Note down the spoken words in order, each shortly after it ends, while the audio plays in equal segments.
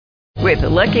With the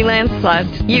Lucky Land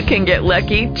Slots, you can get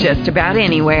lucky just about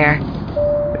anywhere.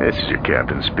 This is your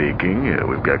captain speaking.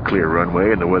 We've got clear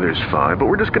runway and the weather's fine, but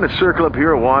we're just going to circle up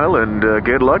here a while and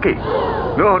get lucky.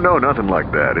 No, nothing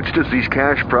like that. It's just these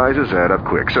cash prizes add up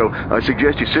quick. So I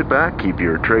suggest you sit back, keep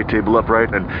your tray table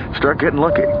upright, and start getting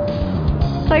lucky.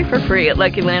 Play for free at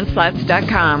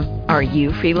LuckyLandSlots.com. Are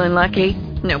you feeling lucky?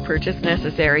 No purchase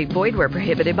necessary. Void where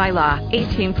prohibited by law.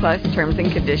 18+ terms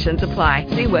and conditions apply.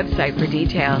 See website for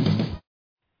details.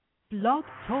 Blog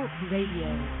Talk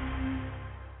Radio.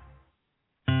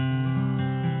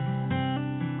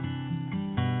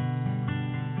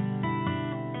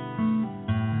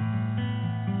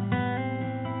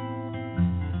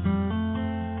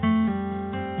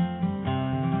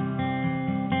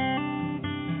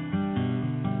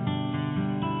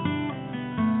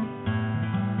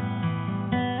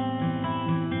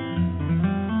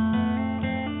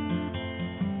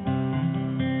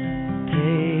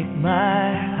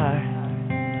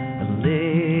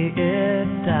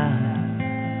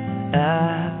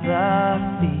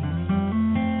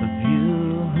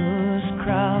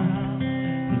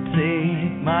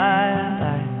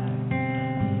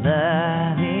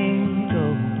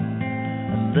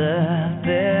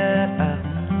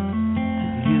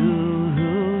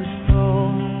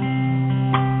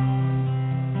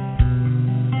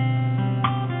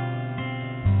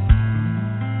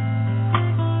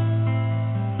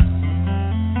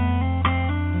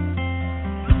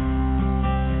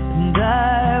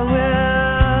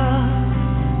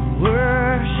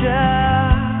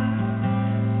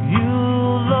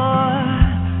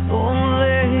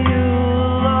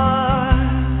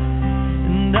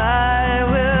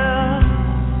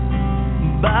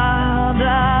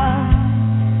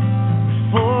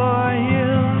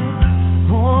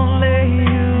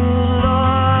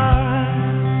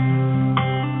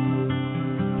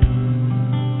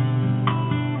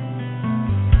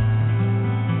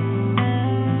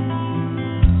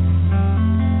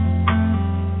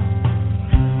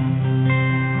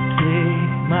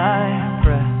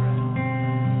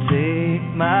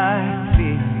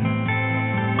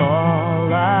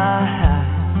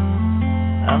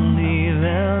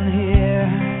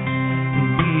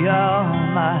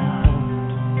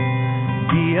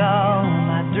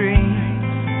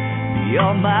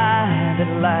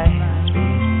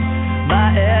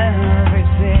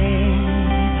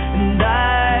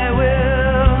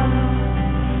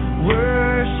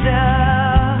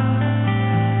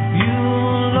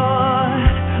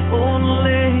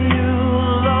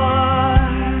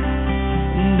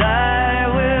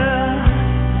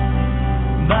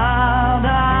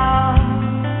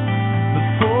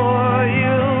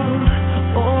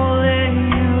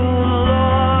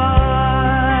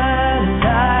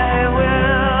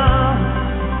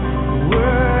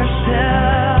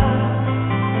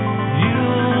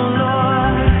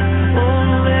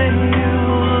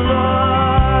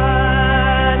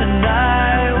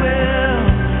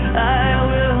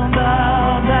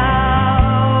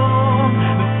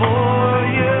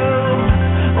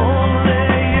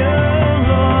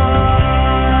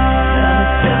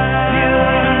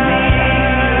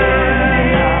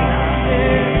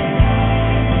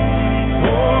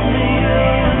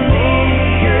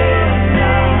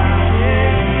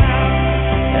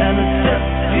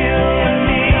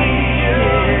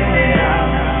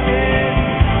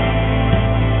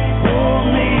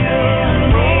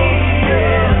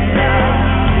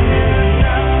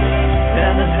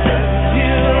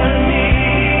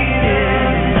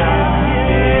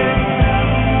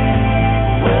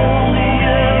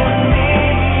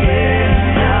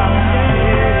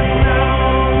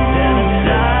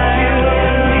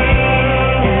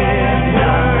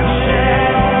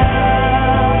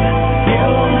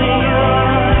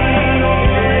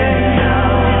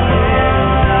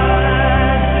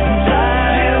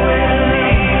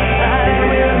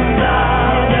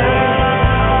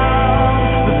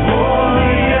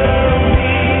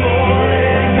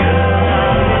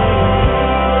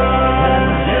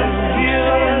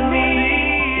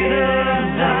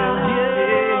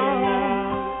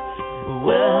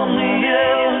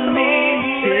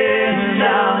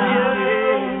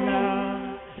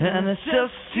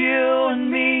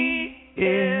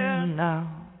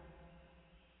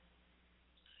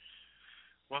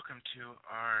 Welcome to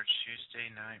our Tuesday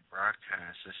night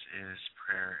broadcast. This is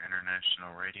Prayer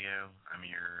International Radio. I'm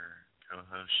your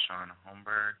co-host, Shaun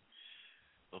Holmberg.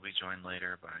 We'll be joined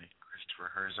later by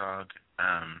Christopher Herzog.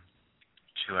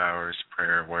 2 hours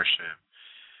prayer, worship,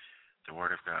 the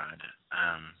Word of God.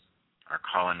 Our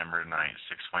call-in number tonight is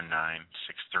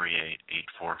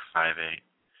 619-638-8458.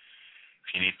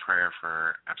 If you need prayer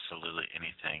for absolutely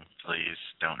anything, please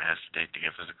don't hesitate to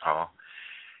give us a call.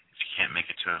 If you can't make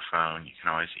it to a phone, you can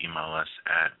always email us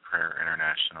at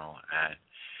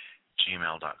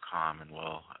prayerinternational@gmail.com, and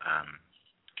we'll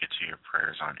get to your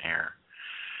prayers on air.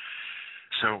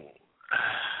 So,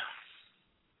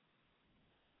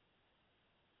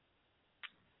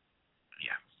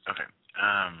 yeah, okay.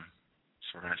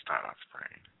 So we're going to start off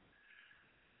praying.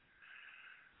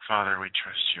 Father, we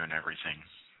trust you in everything.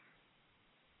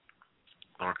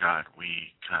 Lord God,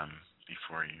 we come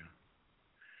before you,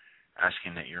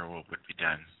 asking that your will would be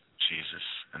done, Jesus,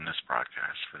 in this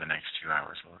broadcast for the next 2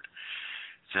 hours, Lord.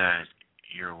 That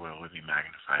your will would be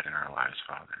magnified in our lives,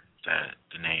 Father. That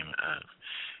the name of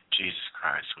Jesus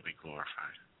Christ will be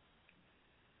glorified.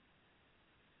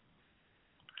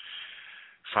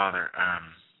 Father,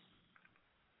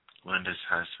 Linda's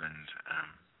husband,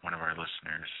 one of our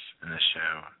listeners in this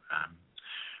show,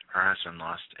 her husband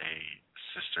lost a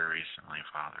sister recently,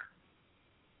 Father.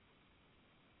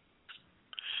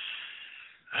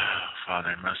 Oh,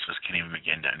 Father, most of us can't even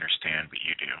begin to understand, but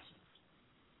you do.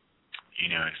 You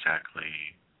know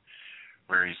exactly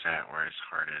where he's at, where his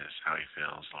heart is, how he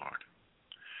feels, Lord.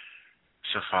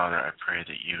 So, Father, I pray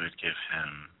that you would give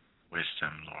him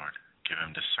wisdom, Lord. Give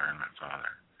him discernment,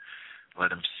 Father.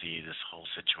 Let him see this whole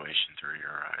situation through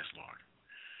your eyes, Lord.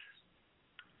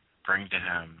 Bring to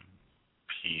him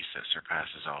peace that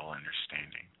surpasses all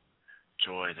understanding,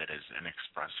 joy that is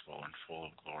inexpressible and full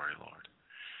of glory, Lord.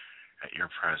 At your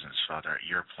presence, Father, at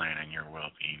your plan and your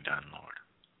will being done, Lord.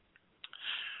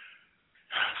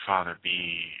 Father,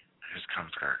 be his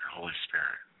comforter, Holy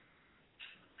Spirit.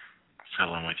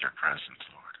 Fill him with your presence,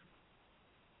 Lord.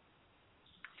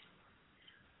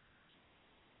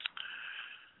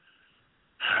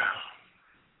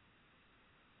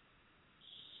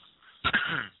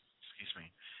 Excuse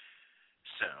me.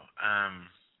 So,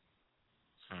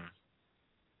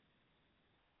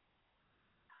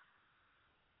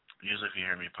 usually if you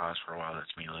hear me pause for a while,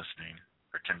 that's me listening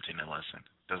or attempting to listen.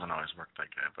 Doesn't always work that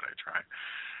good, but I try.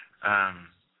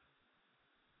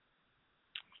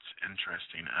 It's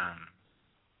interesting. I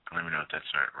don't even know if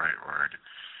that's the right word,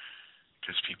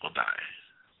 because people die.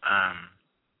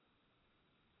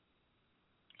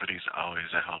 But he's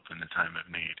always a help in the time of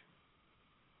need.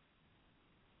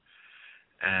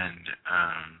 And,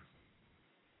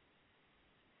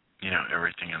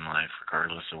 everything in life,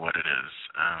 regardless of what it is,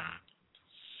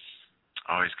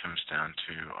 always comes down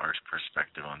to our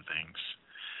perspective on things.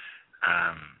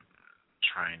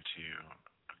 Trying to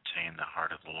obtain the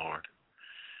heart of the Lord,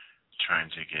 trying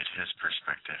to get his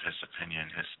perspective, his opinion,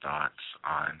 his thoughts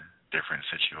on different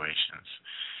situations.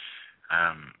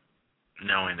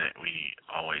 Knowing that we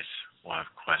always will have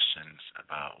questions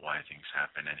about why things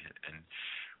happen, and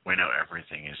we know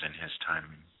everything is in his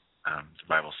timing. The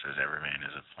Bible says every man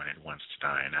is appointed once to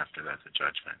die, and after that the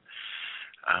judgment.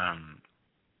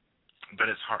 But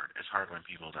it's hard. It's hard when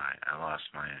people die. I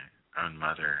lost my own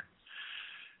mother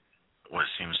was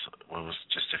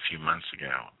just a few months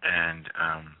ago, and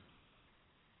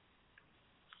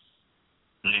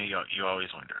you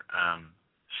always wonder,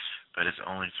 but it's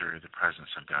only through the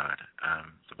presence of God.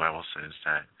 The Bible says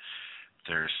that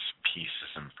there's peace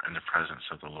in the presence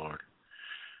of the Lord.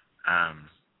 I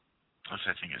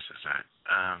think it says that.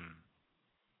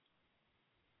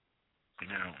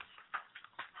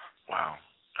 Wow.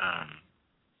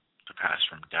 To pass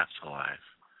from death to life,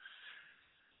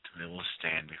 to be able to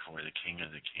stand before the King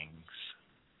of the Kings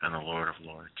and the Lord of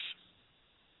Lords,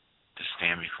 to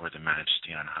stand before the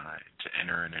Majesty on high, to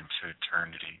enter into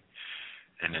eternity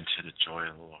and into the joy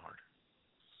of the Lord.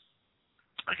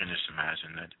 I can just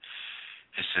imagine that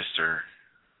his sister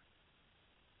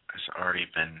has already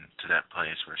been to that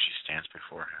place where she stands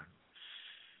before him,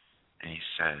 and he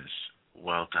says,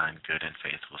 "Well done, good and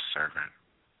faithful servant.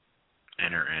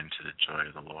 Enter into the joy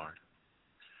of the Lord."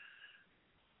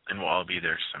 And we'll all be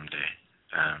there someday.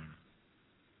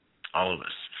 All of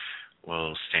us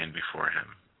will stand before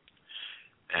him,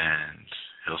 and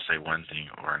he'll say one thing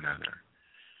or another.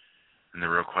 And the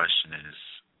real question is,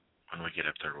 when we get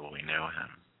up there, will we know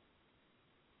him?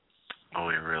 Will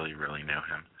we really, really know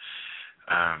him?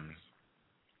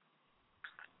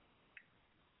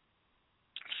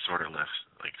 Sort of left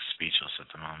speechless at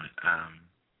the moment.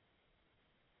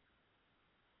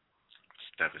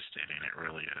 It's devastating. It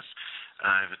really is.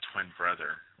 I have a twin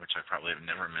brother, which I probably have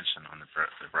never mentioned on the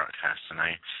broadcast, and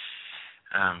I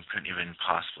couldn't even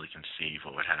possibly conceive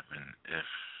what would happen if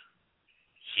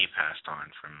he passed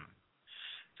on from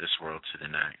this world to the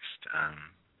next,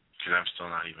 because I'm still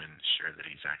not even sure that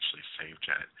he's actually saved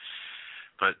yet.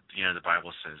 But, the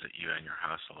Bible says that you and your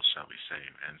household shall be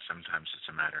saved. And sometimes it's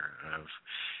a matter of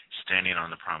standing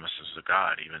on the promises of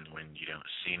God, even when you don't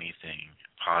see anything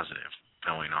positive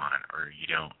going on or you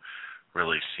don't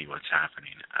really see what's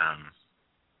happening.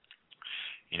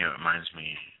 It reminds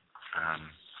me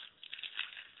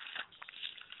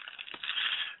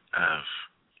of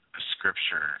a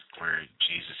scripture where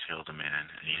Jesus healed a man,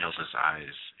 and he healed his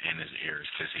eyes and his ears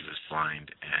because he was blind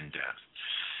and deaf.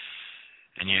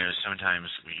 And, sometimes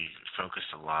we focus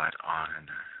a lot on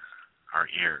our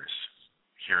ears,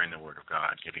 hearing the Word of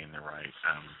God, getting the right,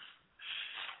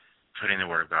 putting the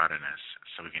Word of God in us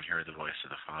so we can hear the voice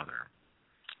of the Father.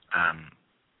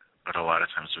 But a lot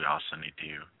of times we also need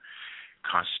to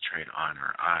concentrate on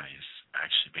our eyes,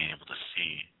 actually being able to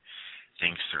see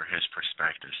things through His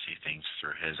perspective, see things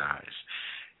through His eyes,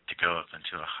 to go up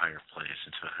into a higher place,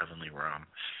 into a heavenly realm,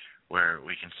 where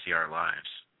we can see our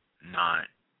lives, not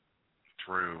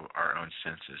through our own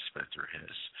senses, but through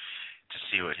His, to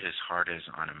see what His heart is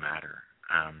on a matter.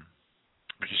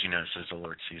 Because, it says the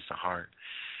Lord sees the heart,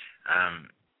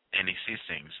 and He sees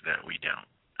things that we don't.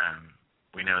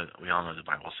 We all know the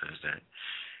Bible says that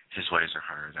His ways are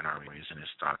higher than our ways, and His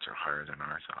thoughts are higher than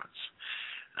our thoughts.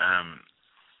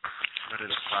 But it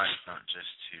applies not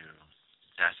just to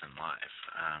death and life.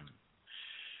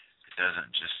 It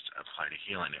doesn't just apply to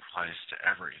healing. It applies to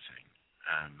everything.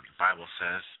 The Bible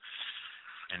says,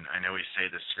 and I know we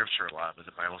say this scripture a lot, but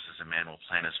the Bible says a man will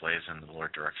plan his ways and the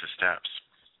Lord directs his steps.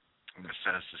 And it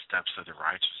says the steps of the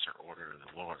righteous are ordered of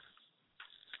the Lord.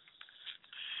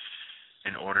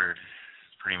 And ordered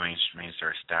pretty much means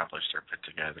they're established, they're put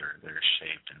together, they're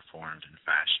shaped and formed and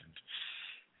fashioned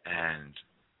and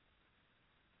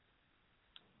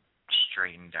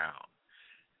straightened out.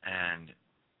 And,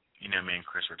 me and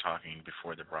Chris were talking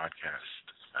before the broadcast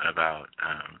about,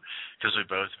 because we've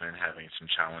both been having some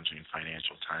challenging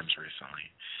financial times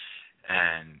recently,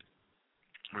 and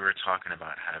we were talking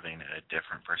about having a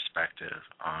different perspective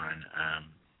on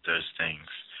those things.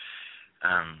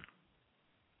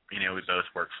 We both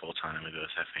work full-time, we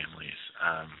both have families.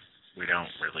 We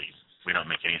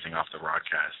don't make anything off the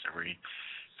broadcast. Every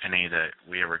penny that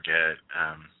we ever get,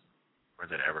 or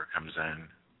that ever comes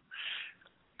in,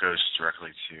 goes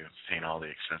directly to paying all the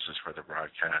expenses for the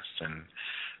broadcast and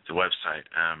the website.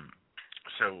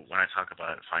 So when I talk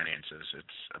about finances,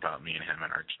 it's about me and him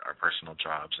and our personal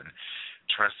jobs and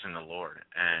trusting the Lord.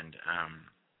 And,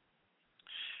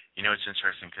 it's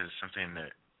interesting because something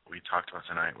that we talked about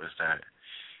tonight was that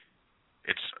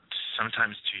it's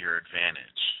sometimes to your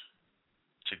advantage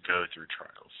to go through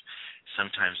trials.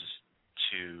 Sometimes it's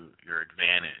to your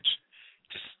advantage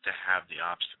just to have the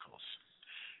obstacles.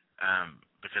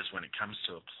 Because when it comes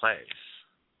to a place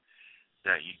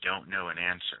that you don't know an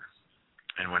answer,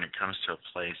 and when it comes to a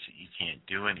place that you can't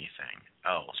do anything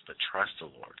else but trust the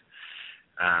Lord,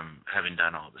 having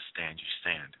done all the stand you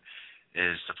stand,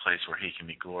 is the place where He can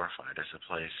be glorified, as a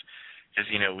place, because,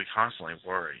 we constantly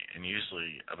worry, and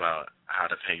usually about how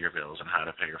to pay your bills and how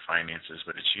to pay your finances,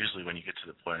 but it's usually when you get to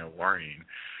the point of worrying,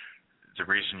 the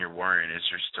reason you're worrying is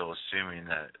you're still assuming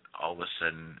that all of a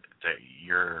sudden that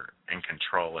you're in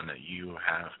control and that you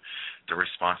have the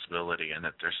responsibility and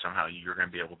that there's somehow you're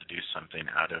going to be able to do something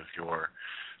out of your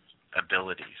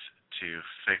abilities to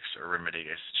fix or remedy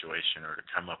a situation or to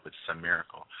come up with some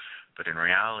miracle. But in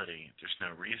reality, there's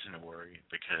no reason to worry,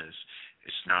 because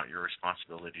it's not your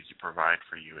responsibility to provide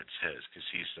for you. It's His, because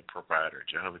He's the provider,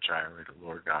 Jehovah Jireh, the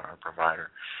Lord God, our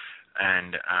provider.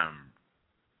 And,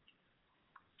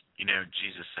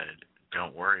 Jesus said,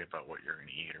 don't worry about what you're going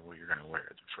to eat or what you're going to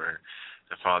wear, for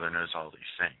the Father knows all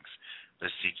these things. But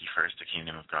seek ye first the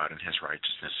kingdom of God and His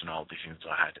righteousness, and all these things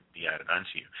will be added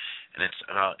unto you. And it's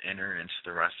about entering into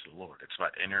the rest of the Lord. It's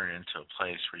about entering into a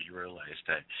place where you realize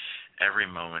that every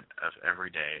moment of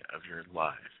every day of your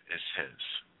life is His.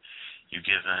 You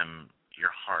give Him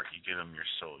your heart. You give Him your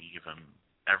soul. You give Him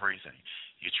everything.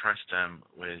 You trust Him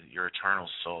with your eternal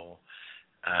soul,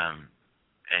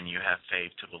 and you have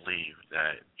faith to believe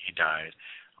that He died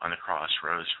on the cross,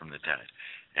 rose from the dead.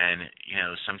 And,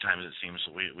 sometimes it seems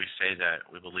we say that,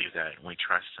 we believe that, and we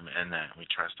trust Him in that, and we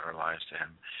trust our lives to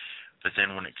Him. But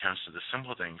then when it comes to the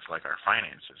simple things like our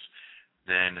finances,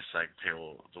 then it's like, okay,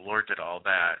 well, the Lord did all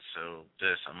that, so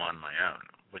I'm on my own,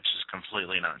 which is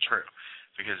completely not true.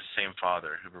 Because the same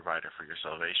Father who provided for your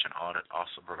salvation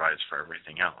also provides for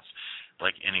everything else,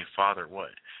 like any father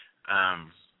would. I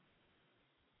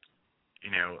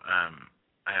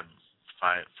have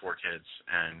 4 kids,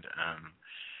 and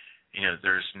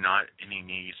there's not any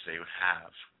needs they would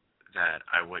have that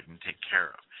I wouldn't take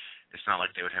care of. It's not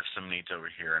like they would have some needs over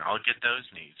here, and I'll get those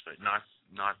needs, but not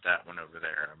that one over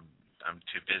there. I'm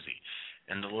too busy.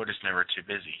 And the Lord is never too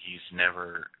busy. He's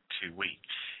never too weak.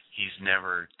 He's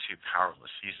never too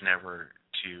powerless. He's never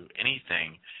too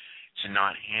anything to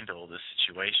not handle the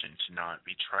situation, to not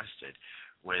be trusted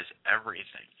with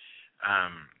everything.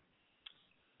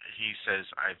 He says,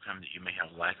 I've come that you may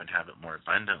have life and have it more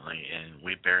abundantly, and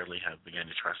we barely have begun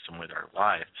to trust him with our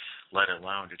life, let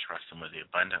alone to trust him with the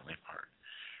abundantly part.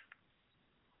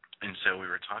 And so we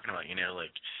were talking about,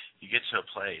 like you get to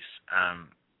a place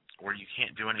where you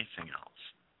can't do anything else.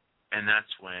 And that's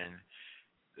when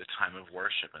the time of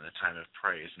worship and the time of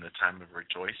praise and the time of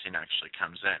rejoicing actually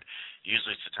comes in.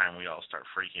 Usually it's the time we all start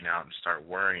freaking out and start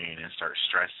worrying and start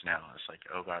stressing out. It's like,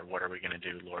 oh God, what are we going to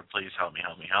do? Lord, please help me,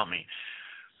 help me, help me.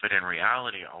 But in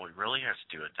reality, all we really have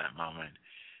to do at that moment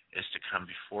is to come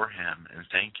before him and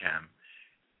thank him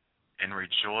and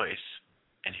rejoice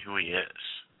in who he is.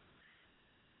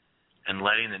 And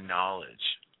letting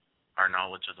our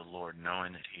knowledge of the Lord,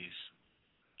 knowing that he's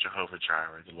Jehovah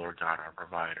Jireh, the Lord God, our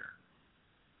provider.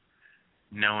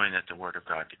 Knowing that the Word of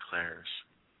God declares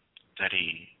that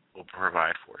he will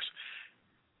provide for us.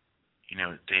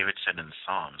 David said in the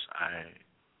Psalms, I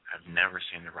have never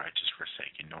seen the righteous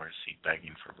forsaken, nor is he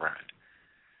begging for bread.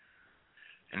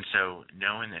 And so,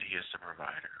 knowing that he is the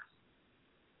provider,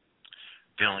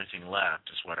 the only thing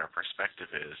left is what our perspective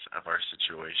is of our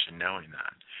situation, knowing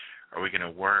that. Are we going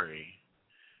to worry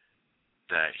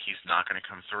that he's not going to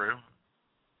come through,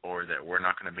 or that we're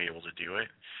not going to be able to do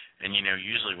it? And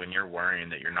usually when you're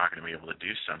worrying that you're not going to be able to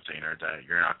do something, or that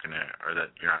you're not going to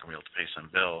be able to pay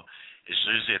some bill, it's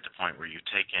usually at the point where you've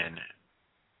taken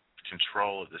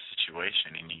control of the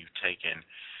situation and you've taken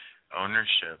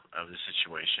ownership of the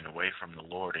situation away from the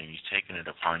Lord, and you've taken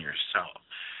it upon yourself.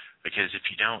 Because if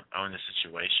you don't own the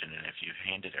situation, and if you've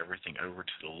handed everything over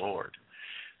to the Lord,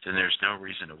 then there's no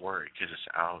reason to worry, because it's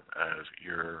out of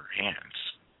your hands.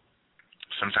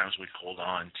 Sometimes we hold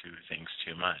on to things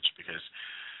too much because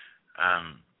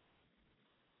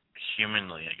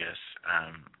humanly, I guess,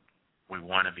 we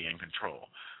want to be in control.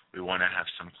 We want to have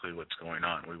some clue what's going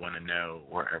on. We want to know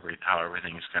how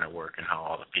everything is going to work and how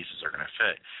all the pieces are going to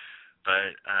fit.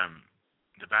 But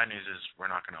the bad news is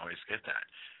we're not going to always get that.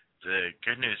 The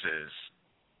good news is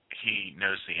he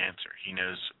knows the answer. He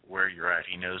knows where you're at.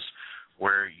 He knows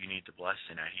where you need the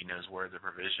blessing at. He knows where the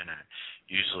provision at.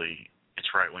 Usually it's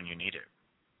right when you need it.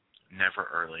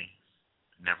 Never early,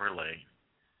 never late,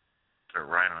 but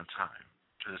right on time,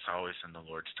 because it's always in the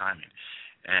Lord's timing.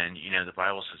 And, the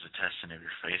Bible says the testing of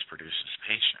your faith produces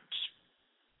patience.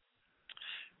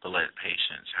 But let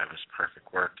patience have its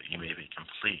perfect work, that you may be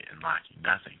complete and lacking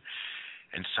nothing.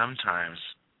 And sometimes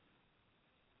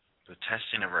the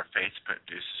testing of our faith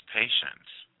produces patience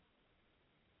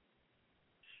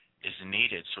is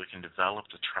needed so we can develop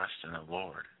the trust in the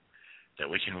Lord, that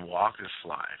we can walk this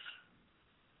life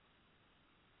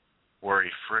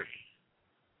worry-free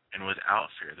and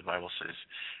without fear. The Bible says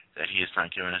that he has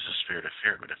not given us a spirit of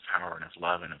fear, but of power and of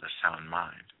love and of a sound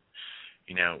mind.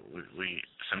 We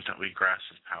sometimes we grasp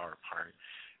the power part,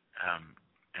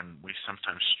 and we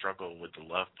sometimes struggle with the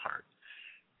love part.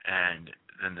 And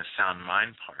then the sound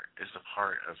mind part is the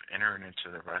part of entering into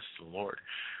the rest of the Lord,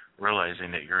 realizing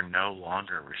that you're no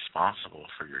longer responsible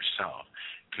for yourself,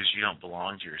 because you don't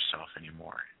belong to yourself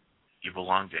anymore. You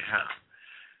belong to him.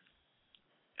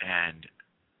 And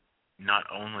not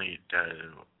only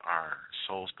do our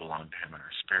souls belong to him and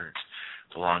our spirits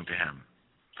belong to him,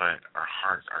 but our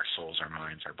heart, our souls, our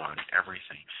minds, our body,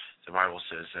 everything. The Bible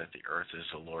says that the earth is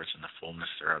the Lord's and the fullness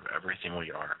thereof. Everything we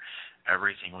are,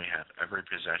 everything we have, every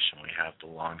possession we have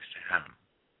belongs to him.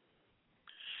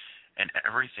 And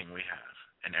everything we have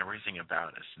and everything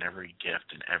about us and every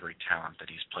gift and every talent that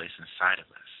he's placed inside of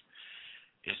us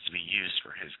is to be used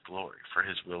for his glory, for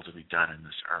his will to be done in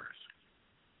this earth.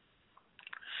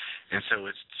 And so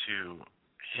it's to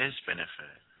his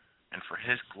benefit and for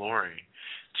his glory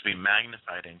to be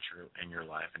magnified in your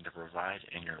life and to provide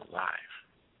in your life,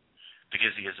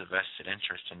 because he has a vested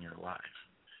interest in your life,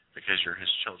 because you're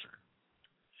his children.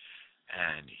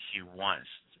 And he wants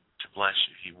to bless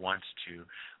you. He wants to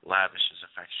lavish his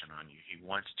affection on you. He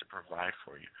wants to provide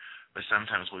for you. But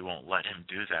sometimes we won't let him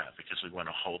do that because we want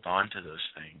to hold on to those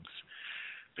things,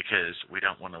 because we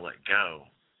don't want to let go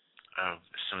of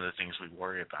some of the things we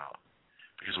worry about,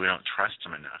 because we don't trust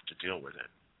him enough to deal with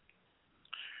it.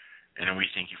 And then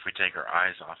we think if we take our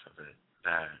eyes off of it,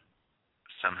 that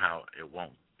somehow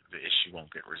the issue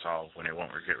won't get resolved, when it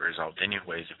won't get resolved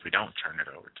anyways if we don't turn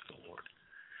it over to the Lord.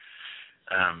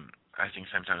 I think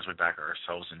sometimes we back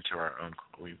ourselves into our own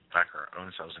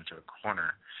selves into a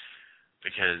corner,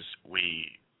 because we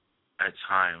at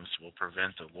times will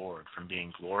prevent the Lord from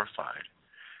being glorified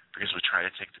because we try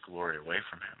to take the glory away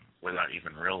from him without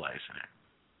even realizing it.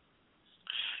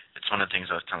 It's one of the things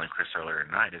I was telling Chris earlier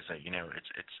tonight is that,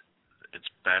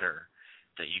 it's better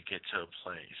that you get to a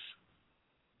place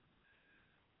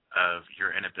of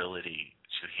your inability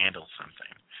to handle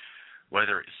something,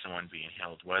 whether it's someone being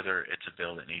healed, whether it's a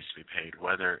bill that needs to be paid,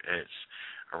 whether it's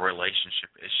a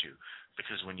relationship issue.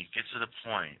 Because when you get to the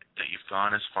point that you've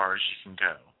gone as far as you can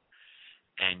go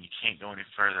and you can't go any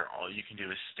further, all you can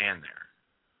do is stand there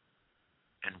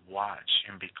and watch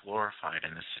him be glorified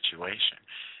in the situation.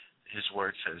 His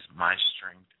word says, my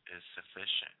strength is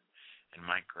sufficient and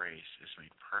my grace is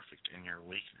made perfect in your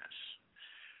weakness.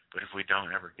 But if we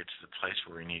don't ever get to the place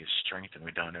where we need his strength and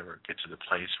we don't ever get to the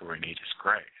place where we need his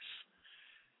grace,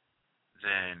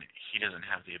 then he doesn't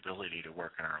have the ability to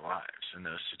work in our lives in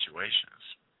those situations.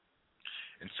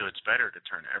 And so it's better to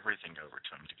turn everything over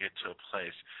to him, to get to a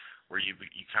place where you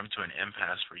come to an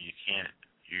impasse where you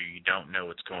don't know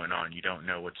what's going on. You don't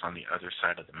know what's on the other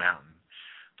side of the mountain.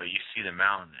 But you see the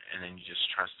mountain, and then you just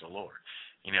trust the Lord.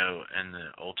 In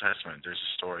the Old Testament, there's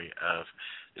a story of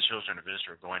the children of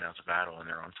Israel going out to battle, and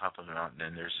they're on top of the mountain,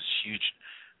 and there's this huge,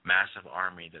 massive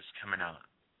army that's coming out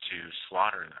to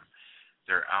slaughter them.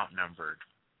 They're outnumbered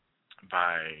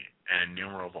by an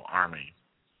innumerable army,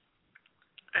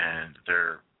 and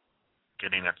they're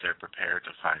getting up there prepared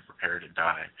to fight, prepared to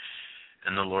die.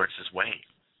 And the Lord says, wait.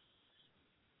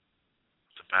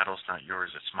 The battle's not yours,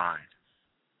 it's mine.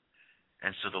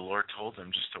 And so the Lord told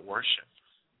them just to worship,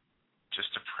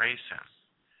 just to praise him,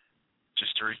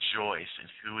 just to rejoice in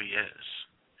who he is.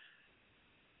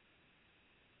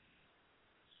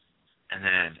 And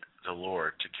then the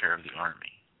Lord took care of the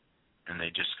army. And they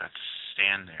just got to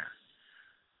stand there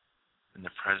in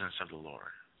the presence of the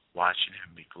Lord, watching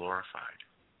him be glorified.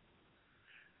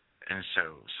 And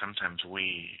so sometimes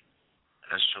we,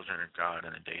 as children of God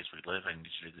in the days we live in,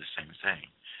 need to do the same thing.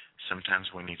 Sometimes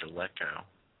we need to let go,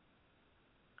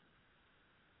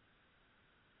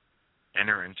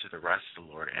 enter into the rest of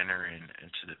the Lord, enter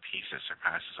into the peace that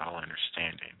surpasses all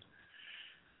understanding.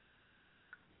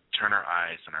 Turn our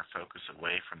eyes and our focus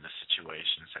away from the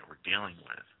situations that we're dealing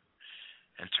with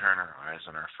and turn our eyes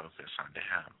and our focus onto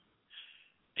him.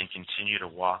 And continue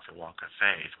to walk the walk of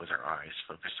faith with our eyes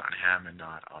focused on him and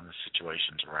not on the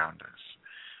situations around us.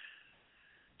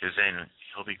 Because then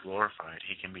he'll be glorified.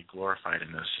 He can be glorified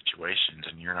in those situations,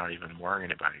 and you're not even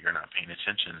worrying about it. You're not paying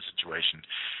attention to the situation.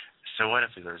 So what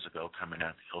if there's a bill coming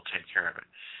up? He'll take care of it.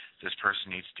 This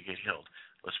person needs to get healed.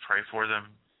 Let's pray for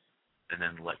them, and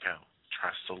then let go.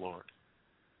 Trust the Lord.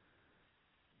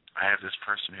 I have this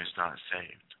person who's not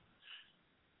saved.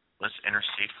 Let's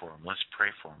intercede for him. Let's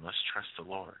pray for him. Let's trust the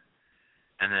Lord.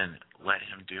 And then let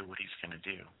him do what he's going to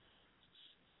do.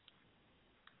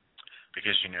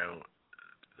 Because,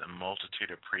 the multitude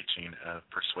of preaching of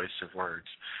persuasive words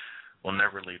will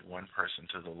never lead one person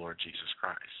to the Lord Jesus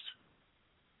Christ.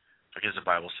 Because the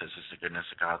Bible says it's the goodness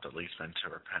of God that leads men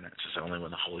to repentance. It's only when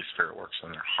the Holy Spirit works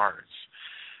in their hearts.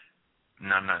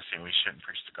 And I'm not saying we shouldn't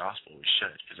preach the gospel. We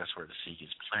should, because that's where the seed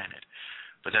is planted.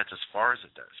 But that's as far as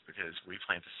it does, because we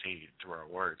plant the seed through our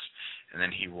words, and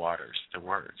then he waters the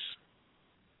words.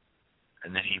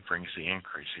 And then he brings the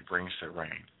increase. He brings the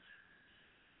rain.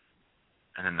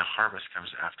 And then the harvest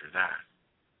comes after that.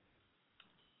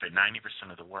 But 90%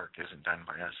 of the work isn't done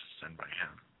by us, it's done by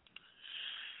him.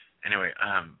 Anyway,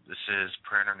 this is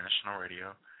Prayer International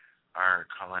Radio. Our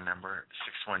call-in number,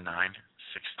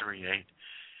 619-638-8458.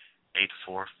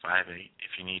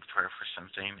 If you need prayer for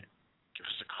something, give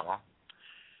us a call.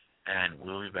 And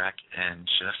we'll be back in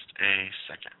just a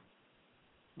second.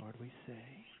 Lord, we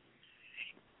say,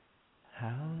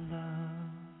 how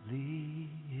lovely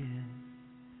is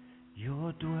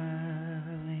your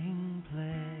dwelling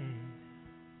place,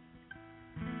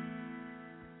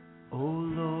 O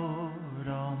Lord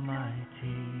Almighty.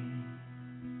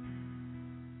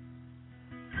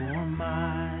 For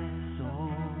my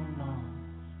soul longs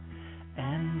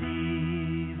and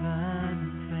even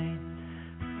faints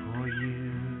for you.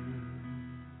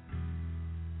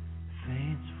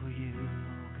 Faints for you,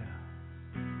 O God.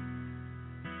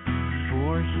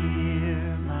 For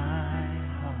here my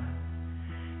heart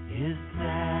is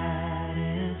sad.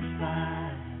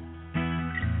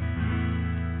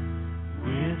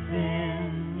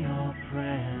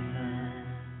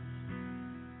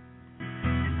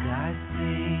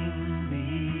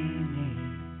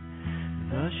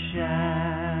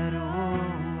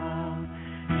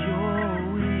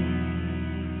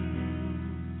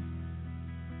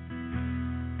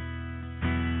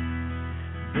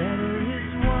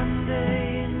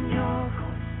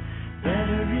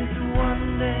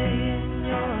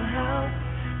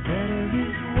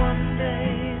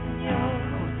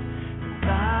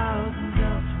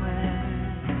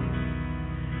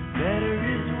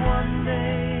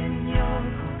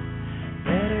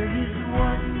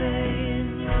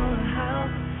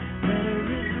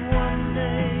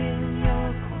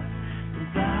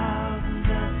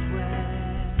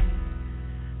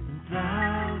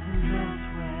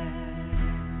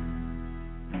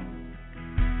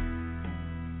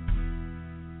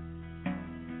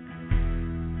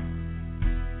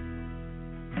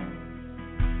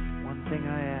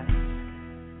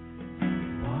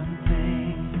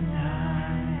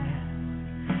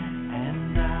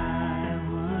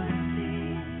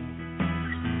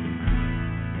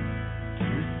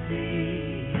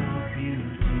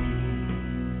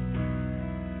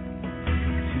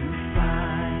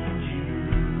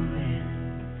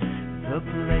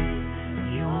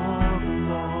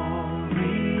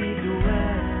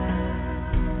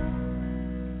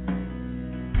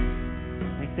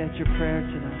 that's your prayer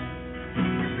tonight.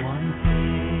 One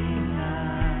thing I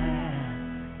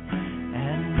ask,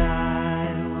 and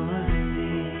I would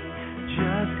seek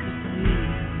just to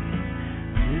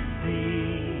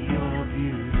see your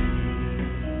beauty,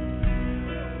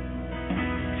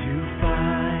 to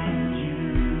find you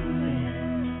in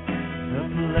the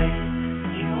place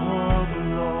your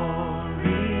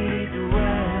glory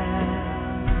dwells.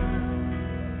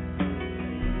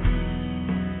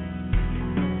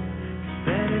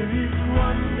 Better is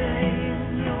one day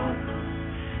in your court,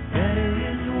 better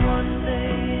is one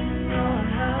day in your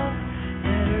house,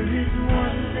 better is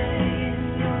one day in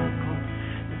your court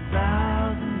than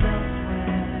thousands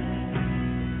elsewhere.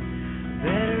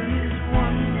 Better is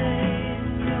one day in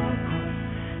your court,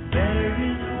 better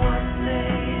is one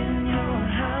day in your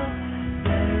house,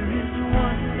 better is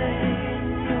one day in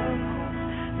your court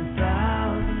than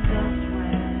thousands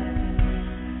elsewhere,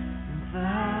 than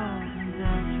thousands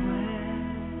elsewhere.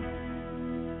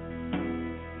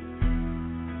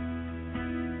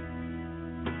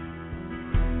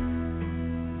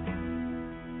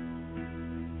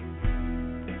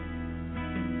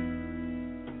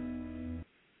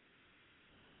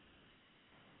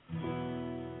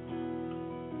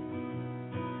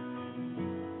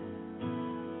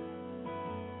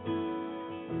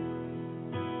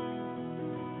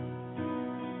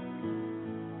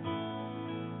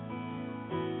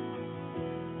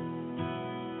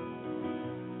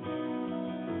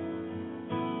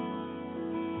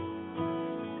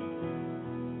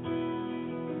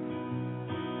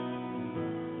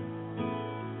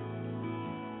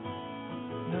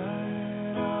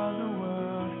 Light of the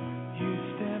world, you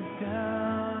step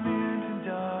down into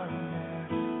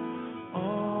darkness.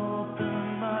 Open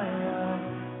my eyes,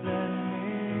 let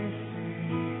me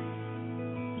see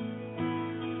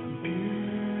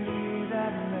beauty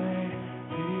that made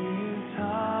this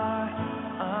heart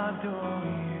adore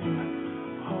you.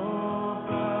 Hope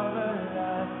of a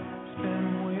life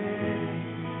spent with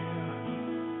you.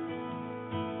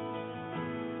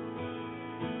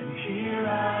 And here I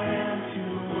am to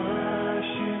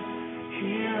worship,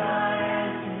 here I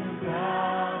am to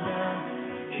bow down,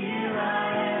 here I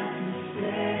am to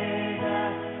say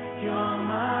that you're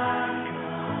my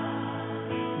God.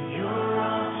 You're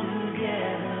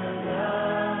altogether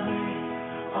lovely,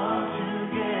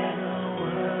 altogether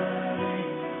worthy,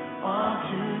 altogether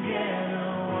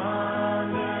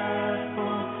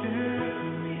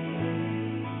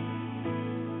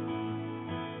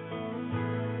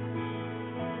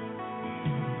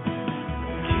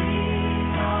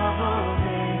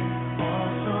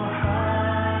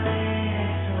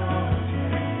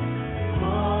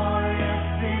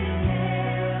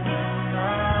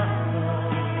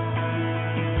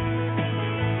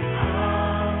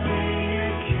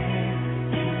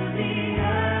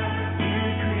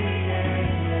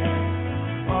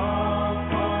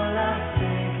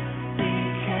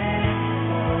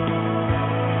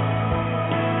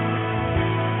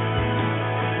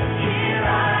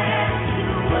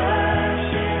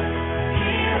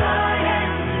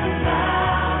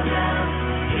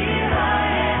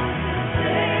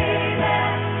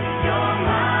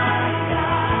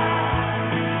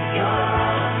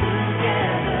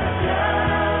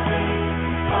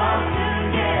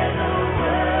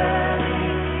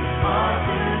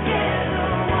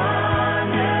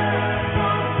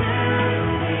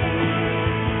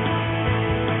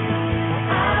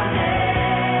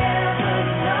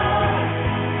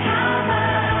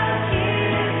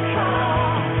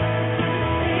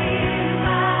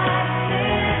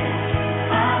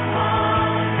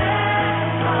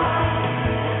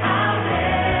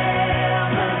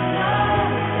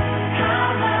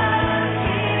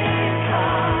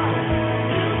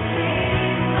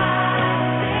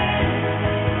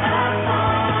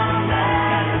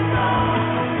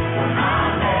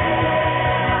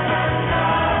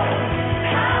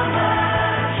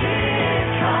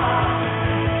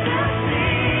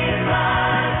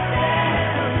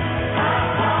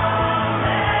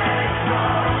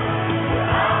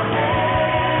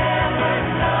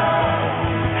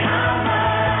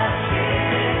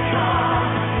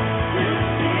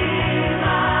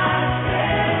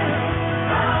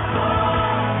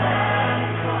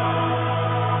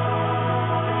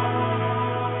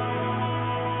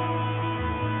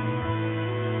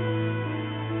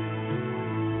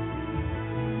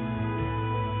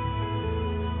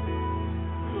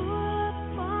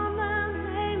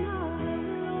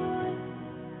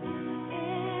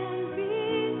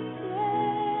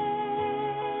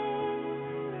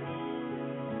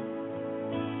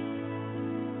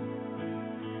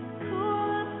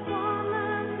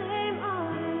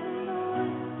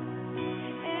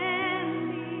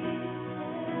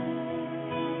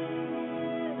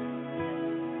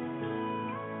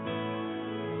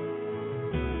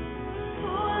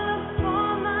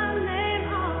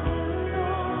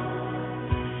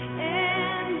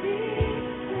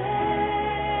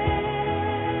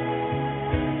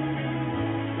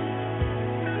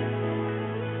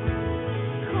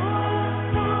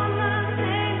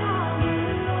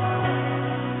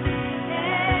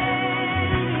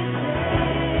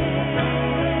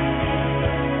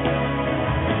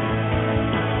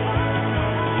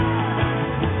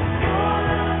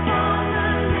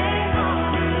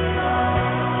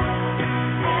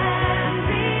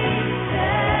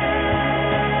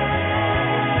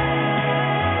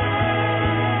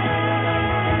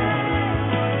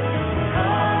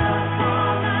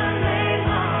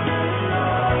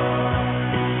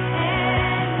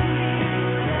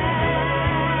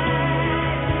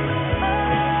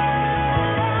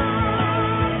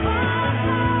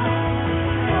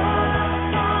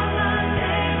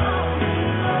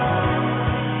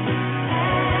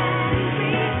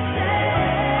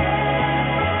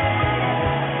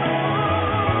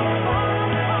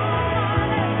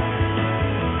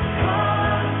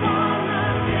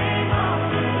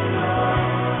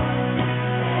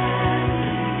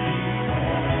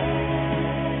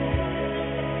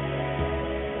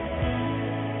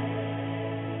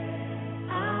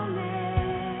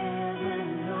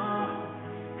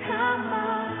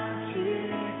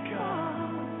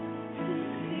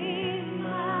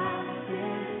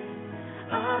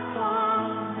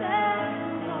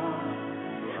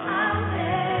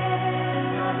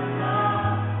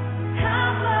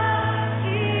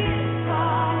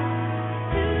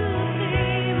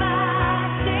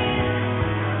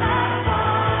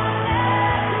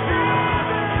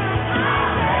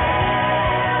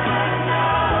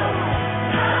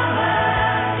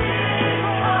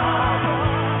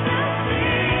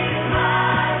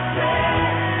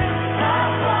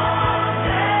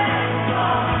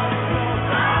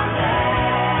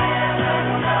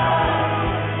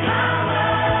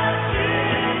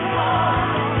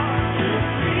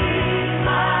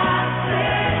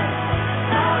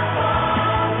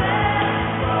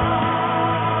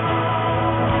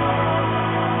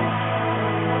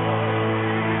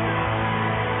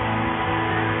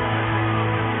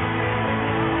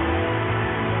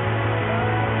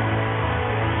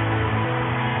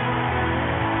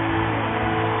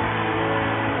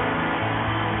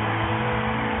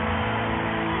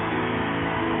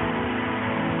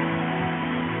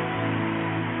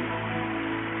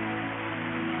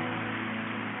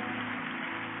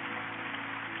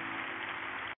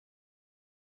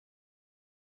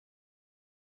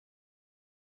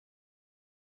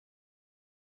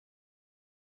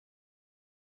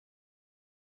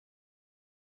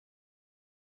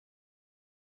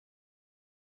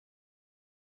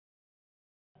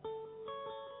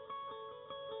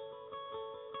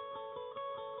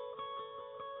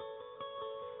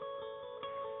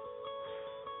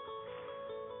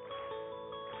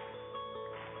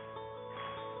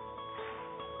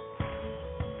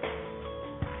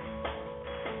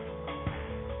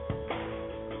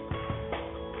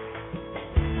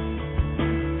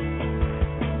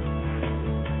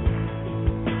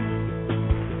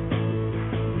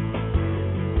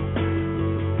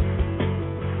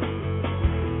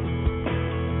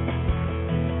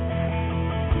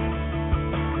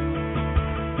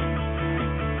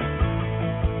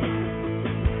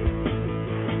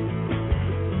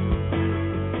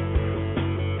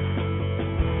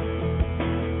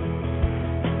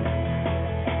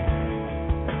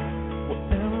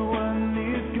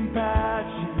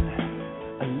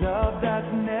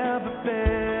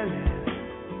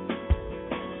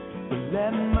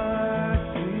Let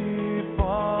mercy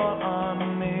fall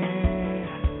on me.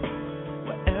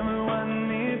 Where everyone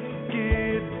needs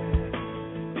forgiveness,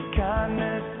 the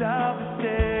kindness of a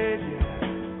Savior,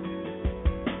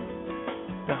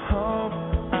 the hope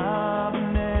of a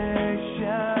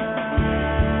nation.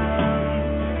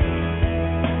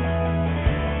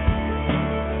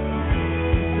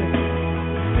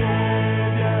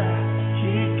 Savior,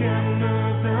 He can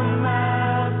move the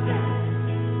mountains.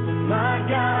 My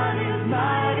God is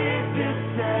mighty to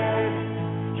save.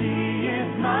 He is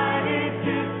mighty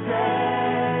to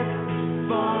save.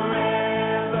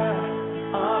 Forever,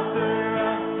 author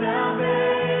of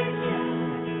salvation.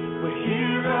 Where He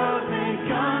rose and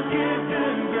conquered the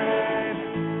grave.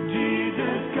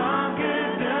 Jesus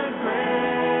conquered the grave.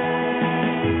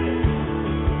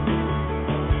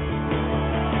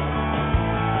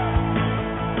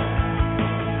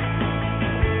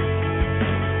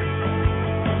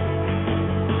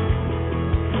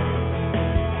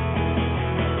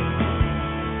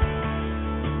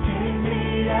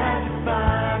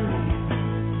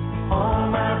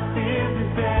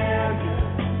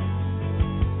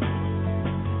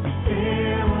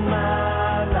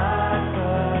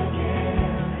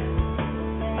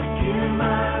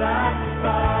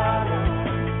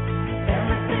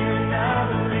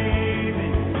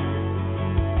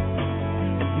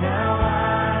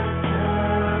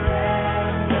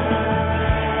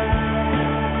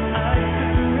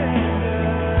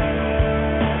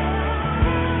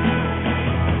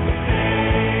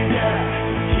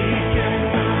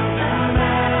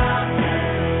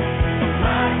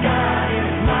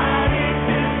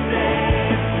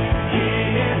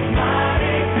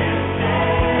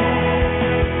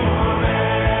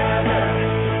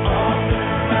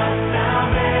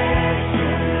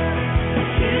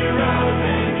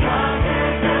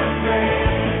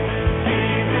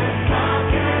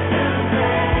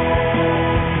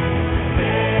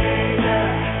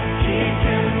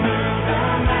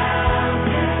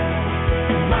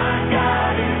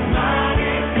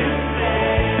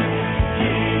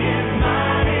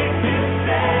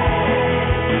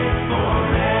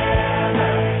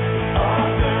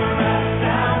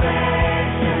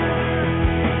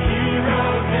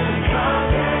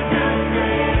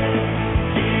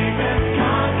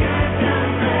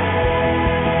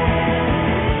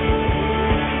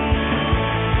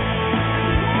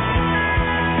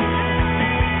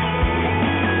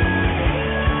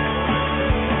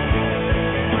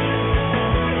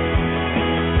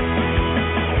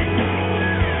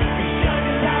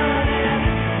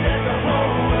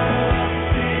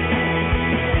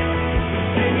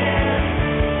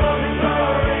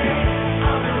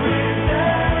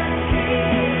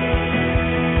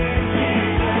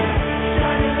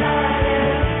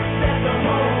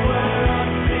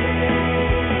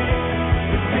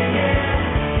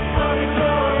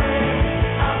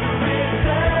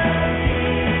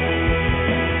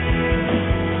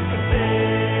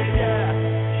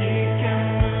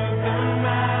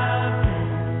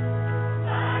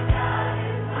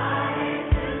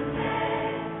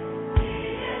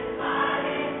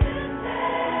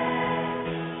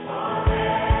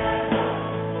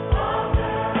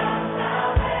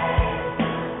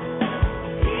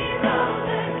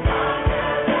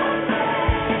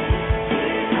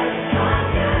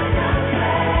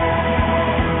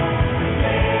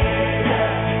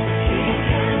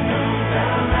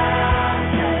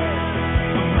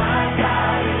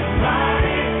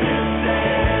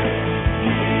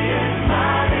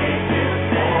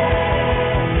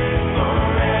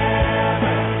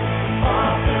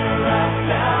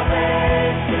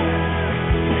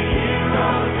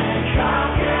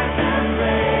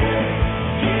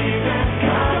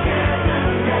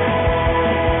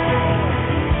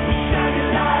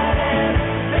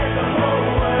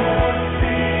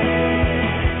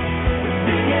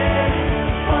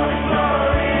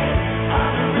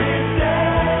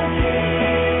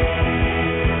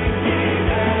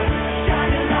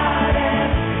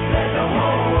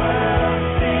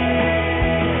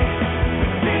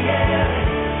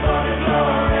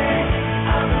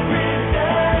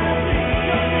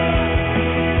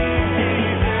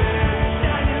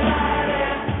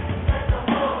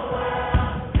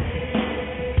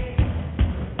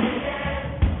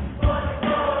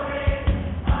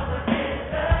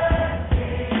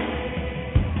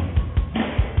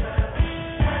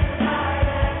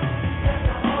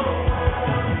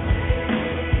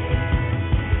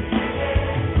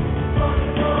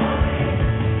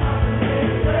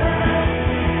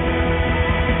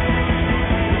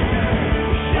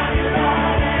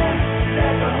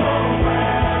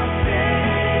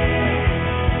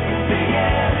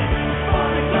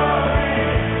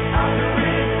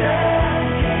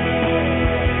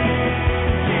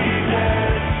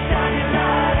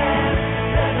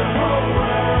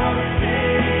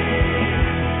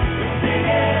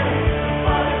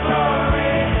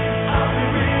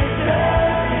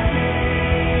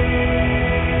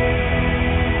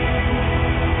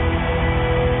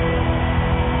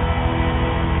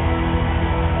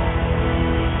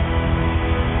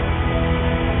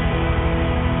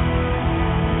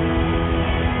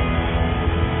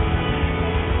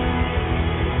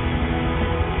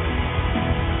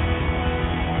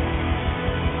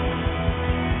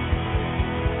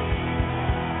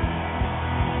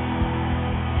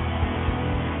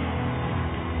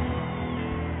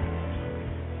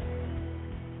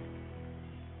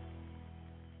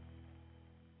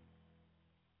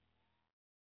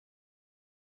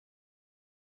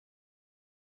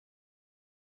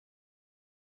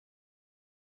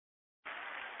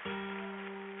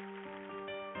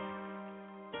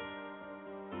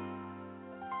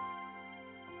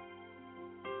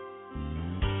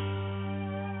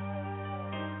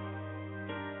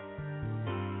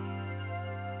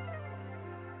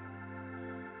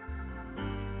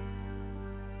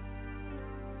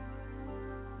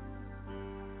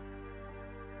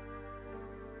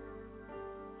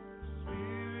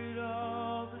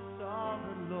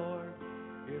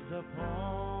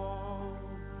 Upon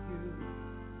you,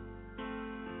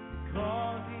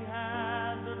 because He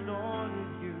has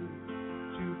anointed you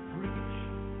to preach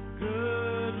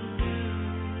good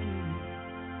news.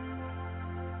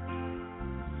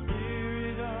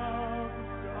 Spirit of the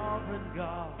sovereign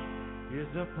God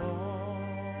is upon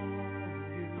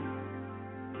you,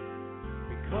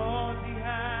 because He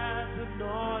has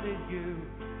anointed you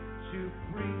to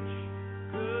preach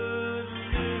good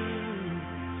news.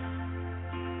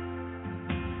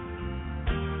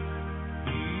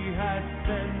 Has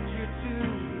sent you to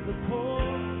the poor,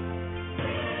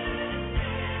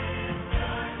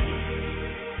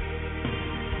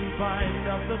 to bind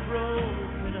up the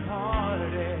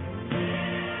brokenhearted,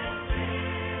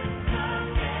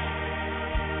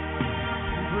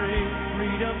 to bring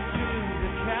freedom to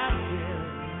the captive,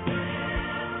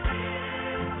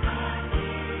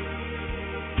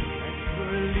 and to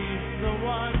release the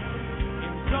one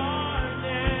in darkness.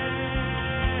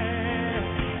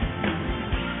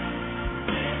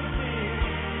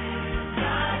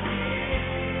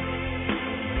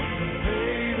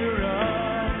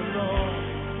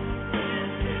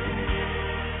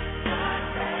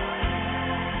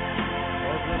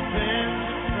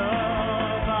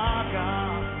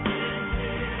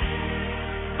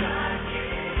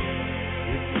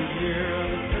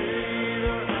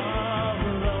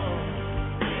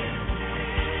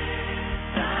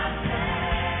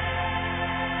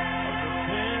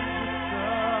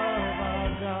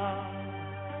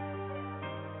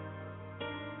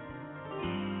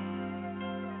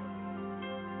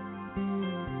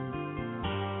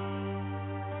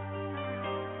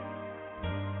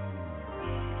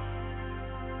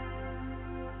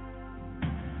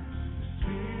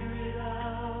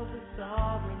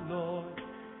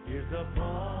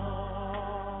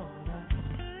 Upon us,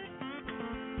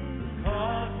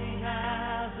 because He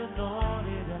has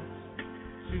anointed us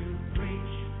to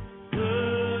preach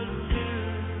good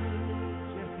news.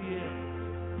 Yes, He is.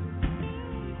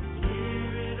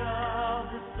 Spirit of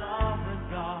the sovereign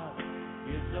God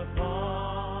is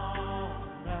upon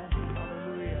us.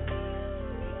 Hallelujah.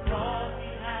 Because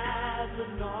He has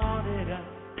anointed us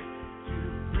to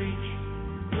preach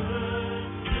good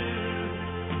news.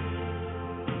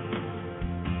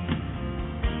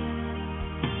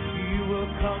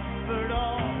 Comfort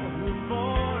all who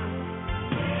mourn.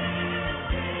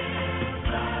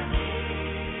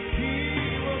 He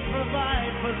will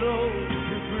provide for those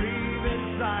who grieve in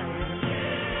Zion.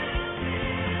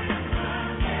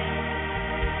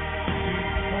 He's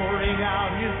pouring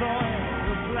out His oil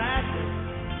of gladness.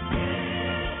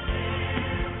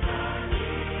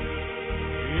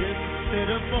 Instead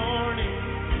of mourning,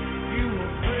 you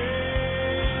will pray.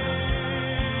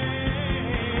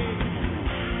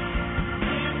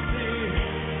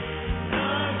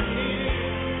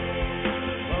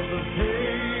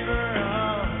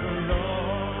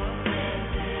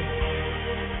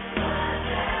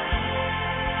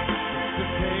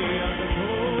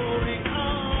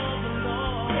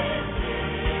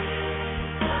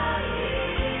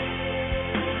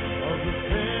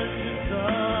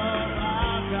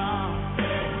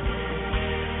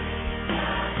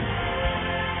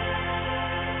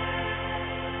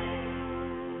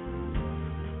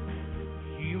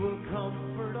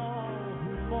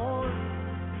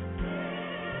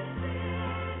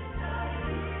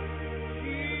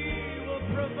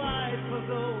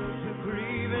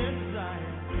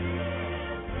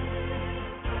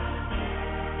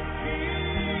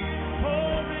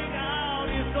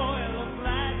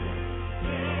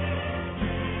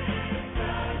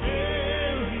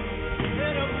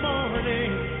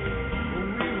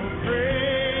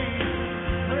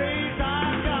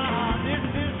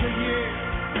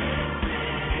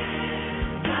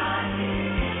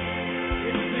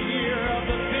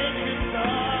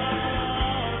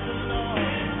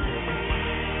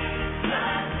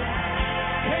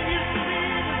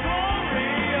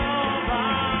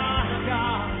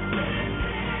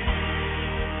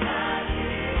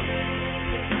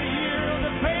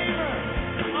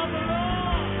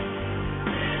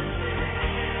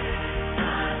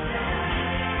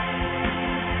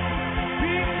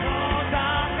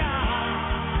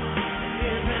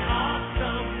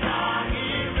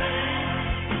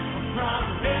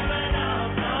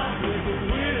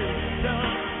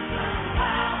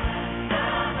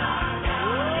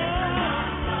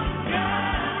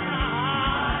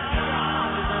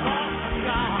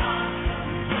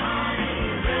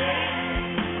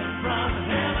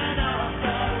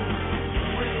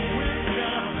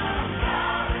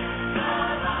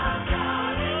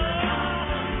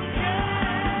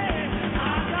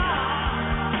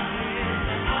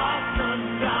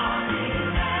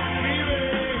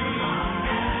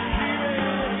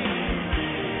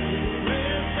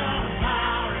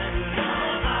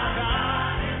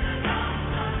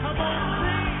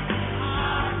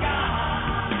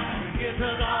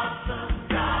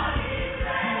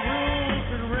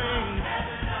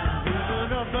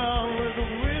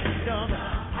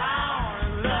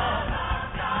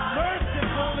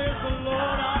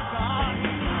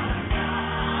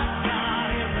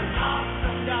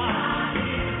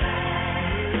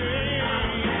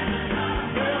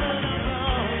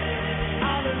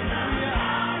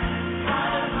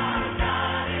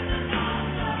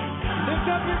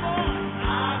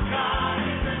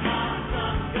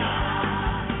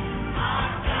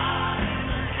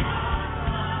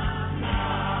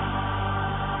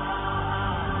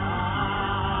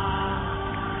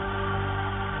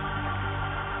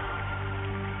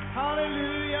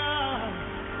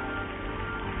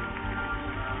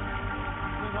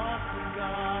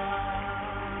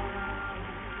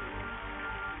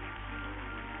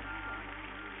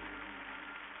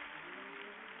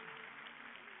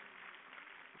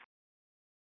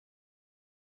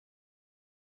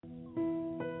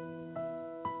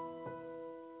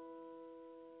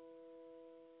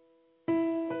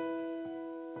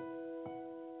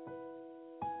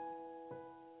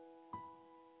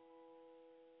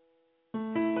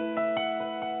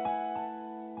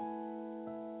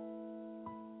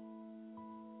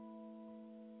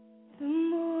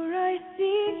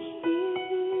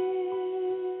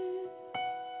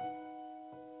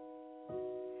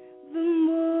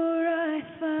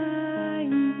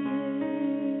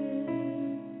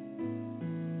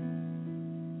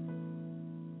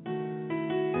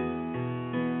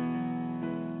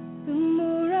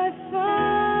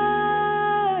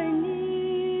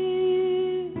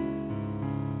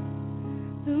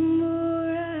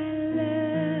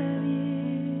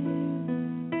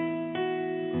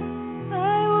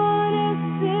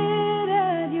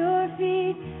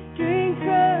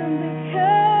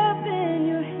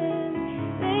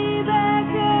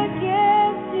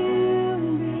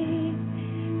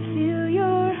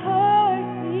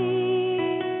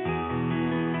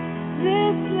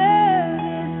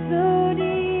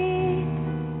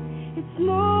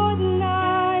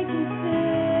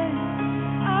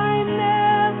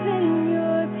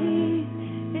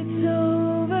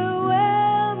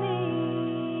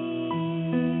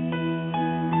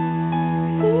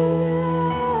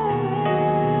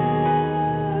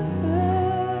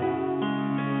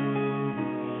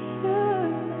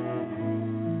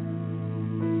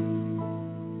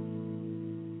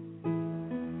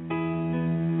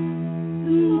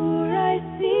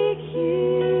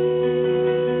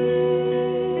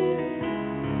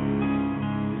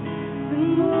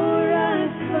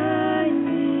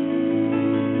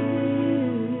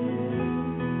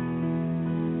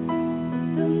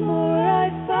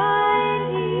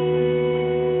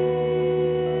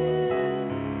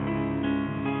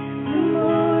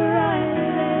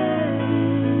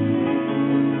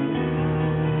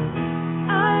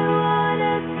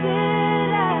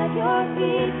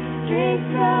 drink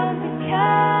from the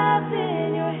cup in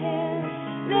your hand.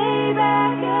 Lay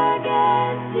back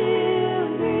against you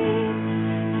and breathe.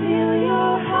 Feel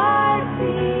your heart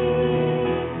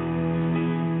beat.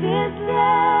 This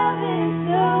love is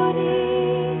so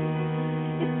deep.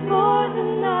 It's more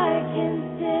than I can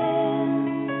stand.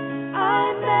 I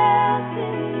melt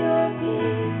in your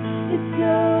peace. It's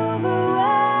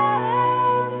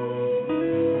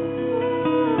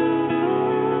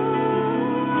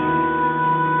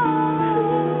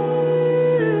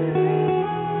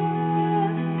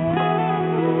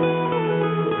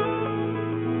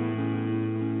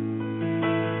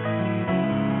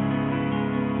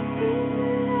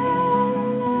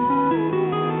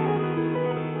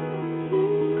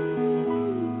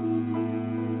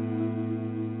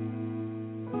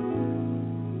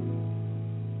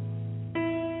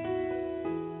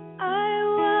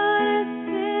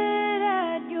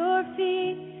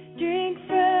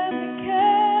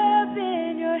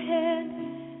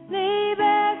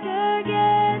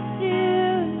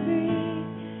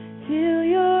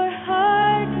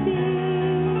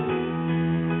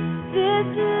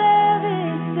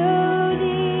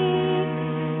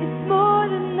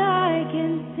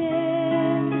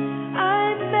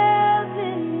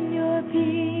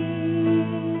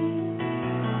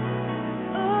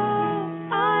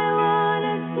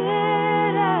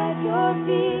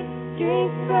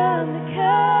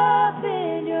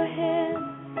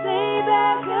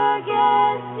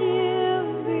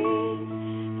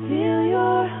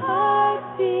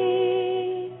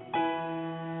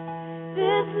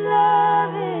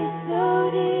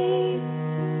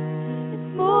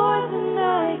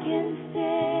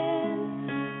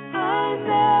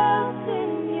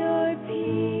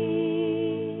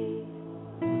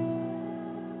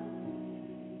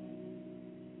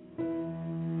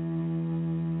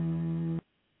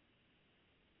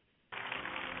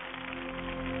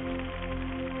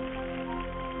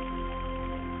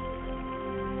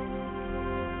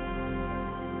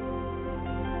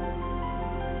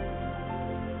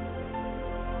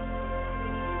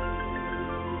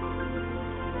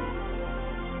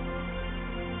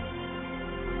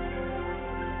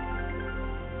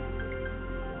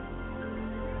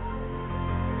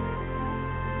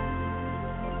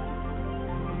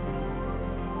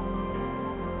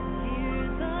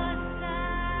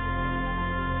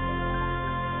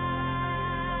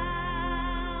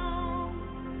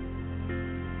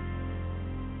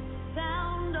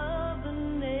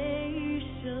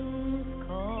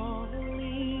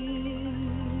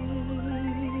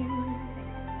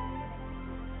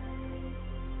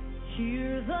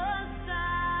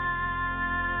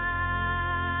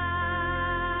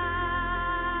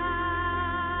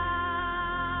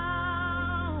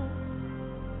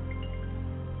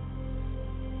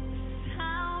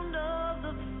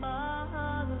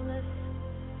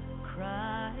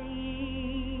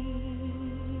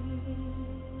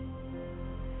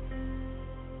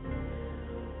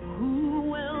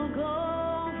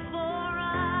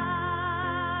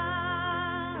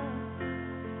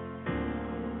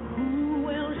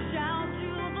shout.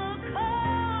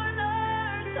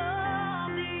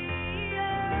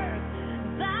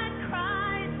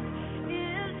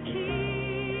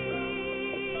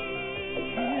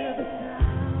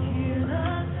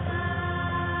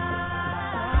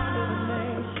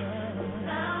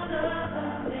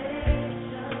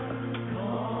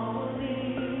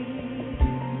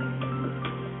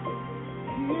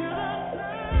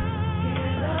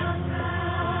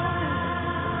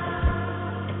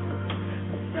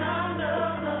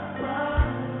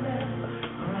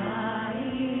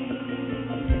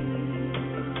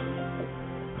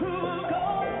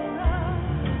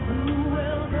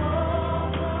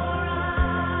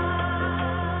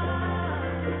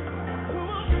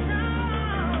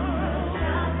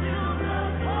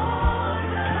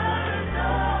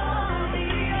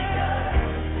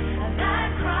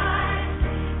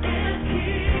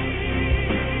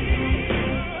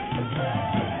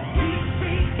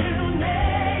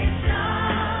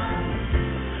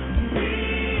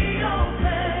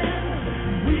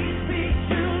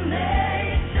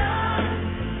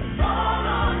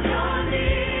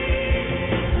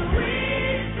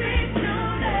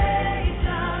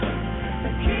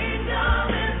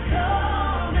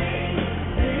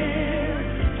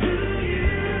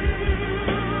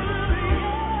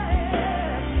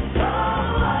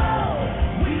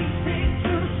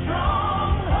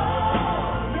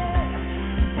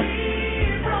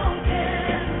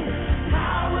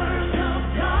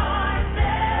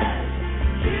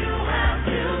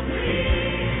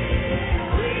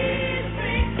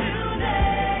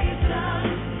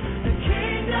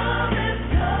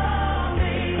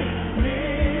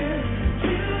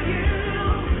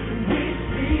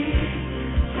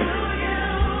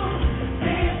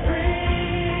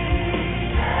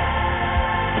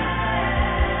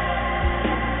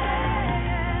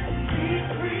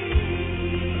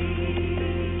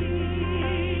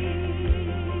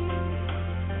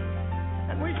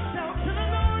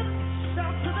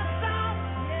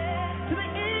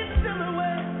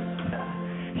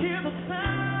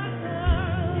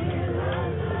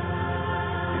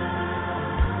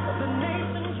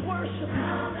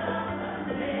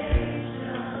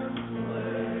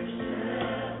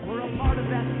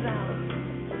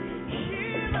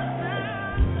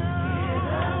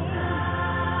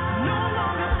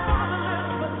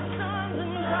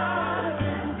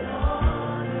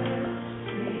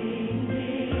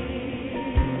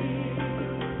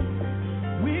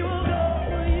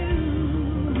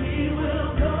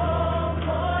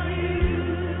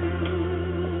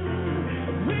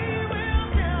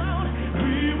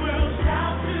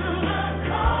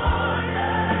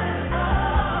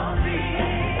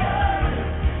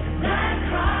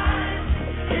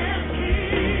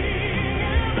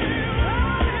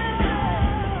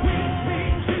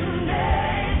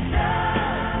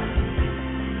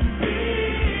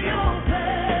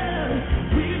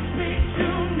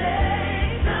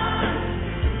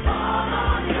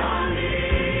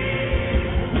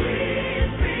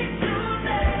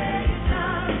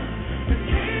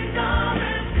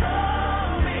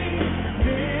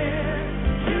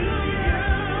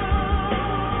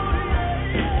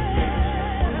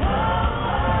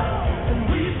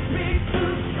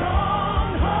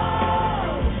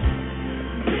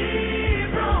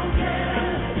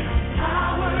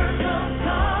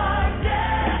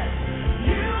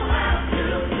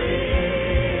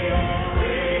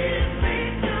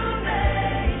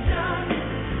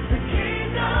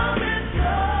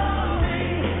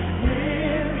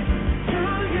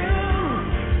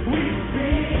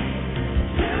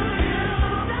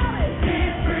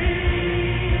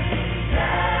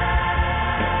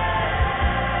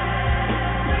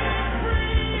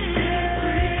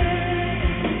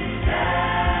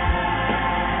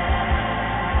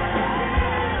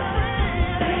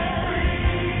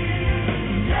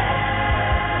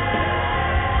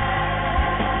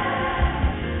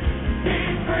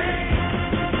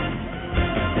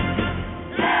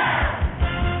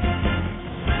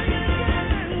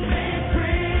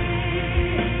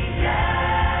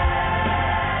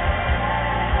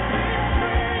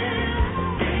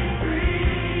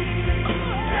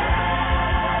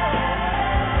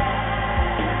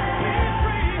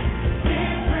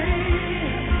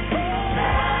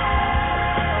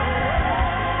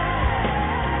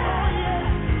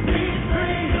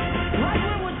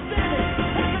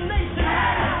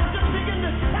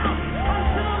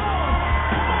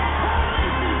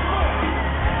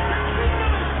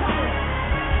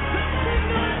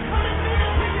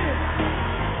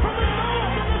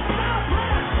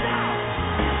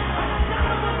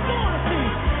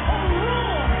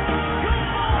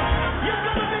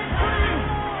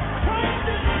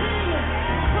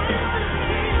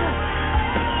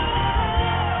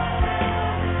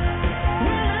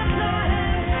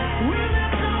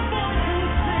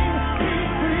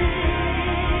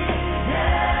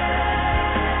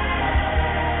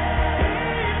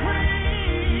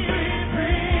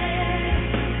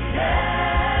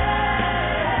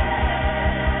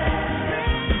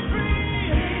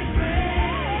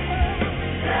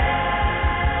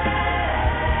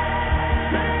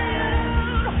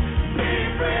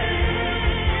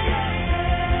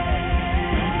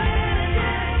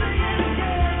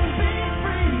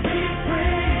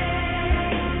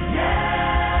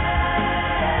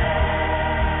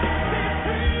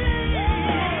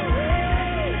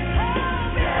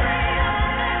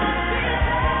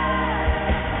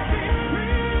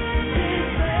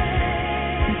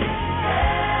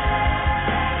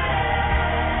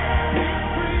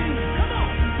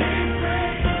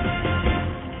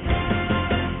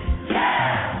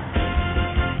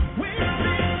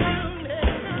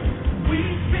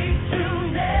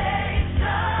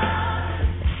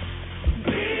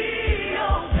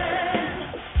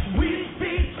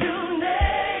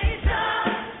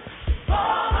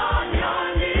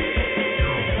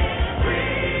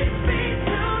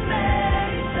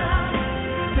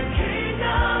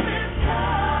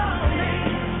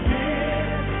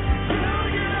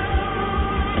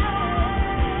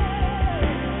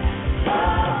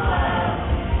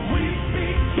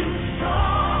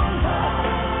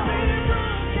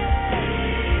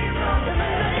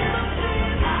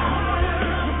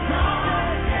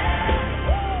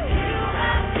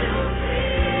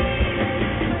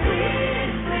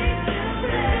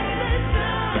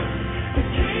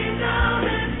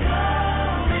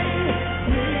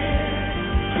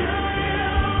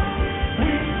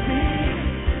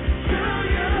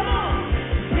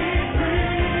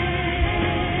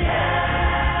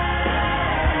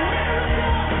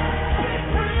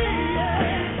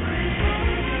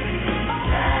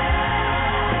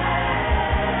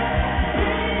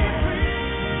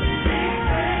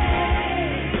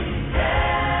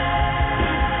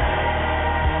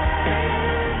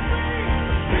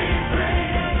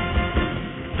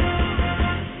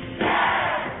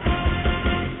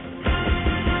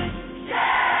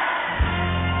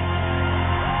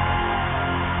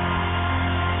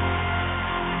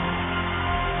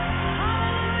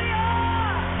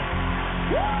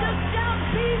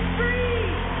 Be free.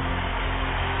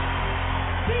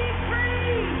 Be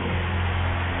free.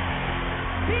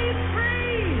 Be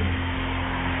free.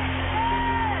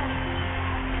 Yes.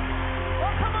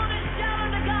 Well, come on and shout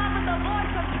unto God with the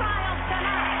voice of triumph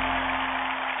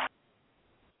tonight.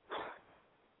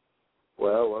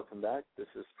 Well, welcome back. This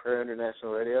is Prayer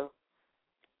International Radio,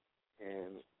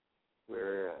 and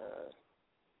we're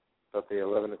about the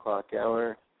 11 o'clock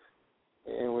hour,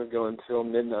 and we're going till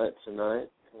midnight tonight.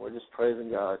 And we're just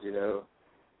praising God,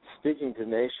 speaking to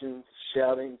nations,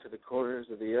 shouting to the corners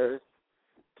of the earth,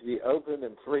 to be open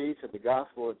and free to the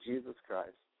gospel of Jesus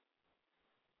Christ.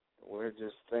 And we're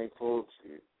just thankful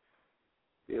to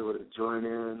be able to join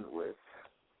in with,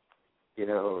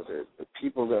 the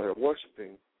people that are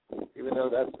worshiping, even though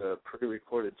that's a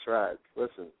pre-recorded track.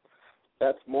 Listen,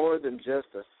 that's more than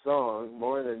just a song,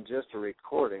 more than just a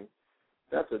recording.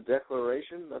 That's a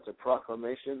declaration. That's a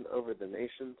proclamation over the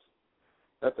nations.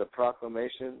 That's a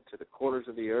proclamation to the corners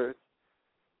of the earth,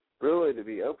 really to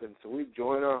be open. So we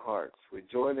join our hearts. We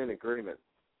join in agreement.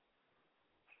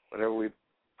 Whenever we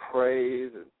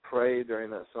praise and pray during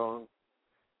that song,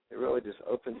 it really just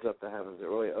opens up the heavens. It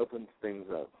really opens things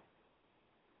up.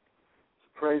 So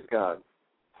praise God.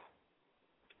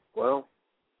 Well,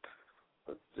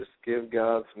 let's just give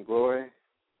God some glory,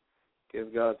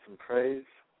 give God some praise.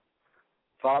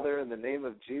 Father, in the name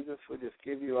of Jesus, we just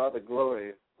give you all the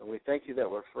glory, and we thank you that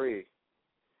we're free.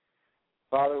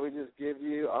 Father, we just give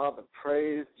you all the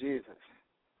praise, Jesus,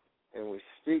 and we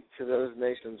speak to those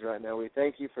nations right now. We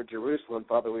thank you for Jerusalem,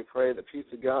 Father. We pray the peace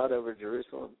of God over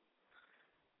Jerusalem.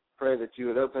 Pray that you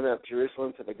would open up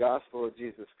Jerusalem to the gospel of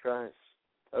Jesus Christ.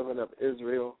 Open up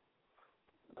Israel.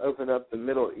 Open up the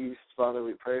Middle East, Father.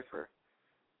 We pray for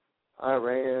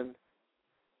Iran,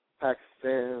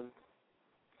 Pakistan.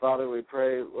 Father, we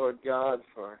pray, Lord God,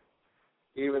 for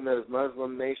even those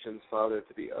Muslim nations, Father,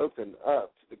 to be opened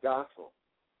up to the gospel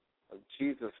of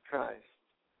Jesus Christ.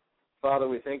 Father,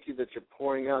 we thank you that you're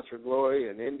pouring out your glory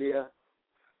in India.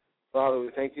 Father, we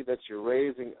thank you that you're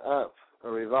raising up a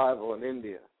revival in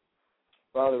India.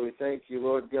 Father, we thank you,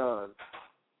 Lord God,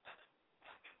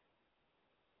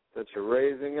 that you're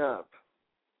raising up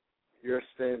your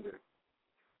standard.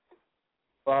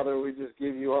 Father, we just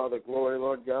give you all the glory,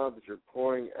 Lord God, that you're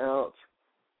pouring out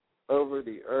over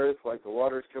the earth like the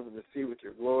waters cover the sea with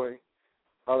your glory.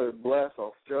 Father, bless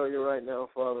Australia right now,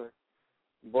 Father.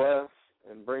 Bless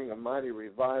and bring a mighty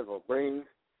revival. Bring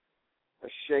a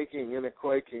shaking and a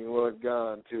quaking, Lord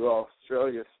God, to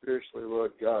Australia spiritually,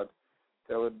 Lord God,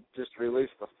 that would just release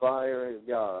the fire of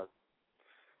God.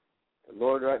 And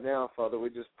Lord, right now, Father, we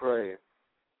just pray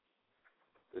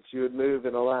that you would move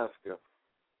in Alaska.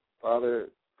 Father,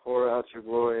 pour out your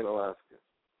glory in Alaska.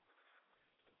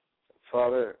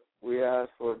 Father, we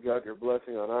ask, Lord God, your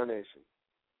blessing on our nation.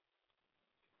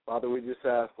 Father, we just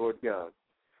ask, Lord God,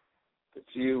 that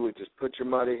you would just put your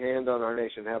mighty hand on our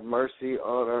nation, have mercy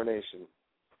on our nation.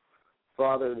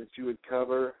 Father, that you would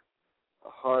cover the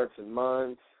hearts and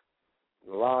minds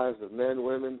and the lives of men,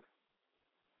 women,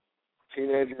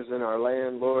 teenagers in our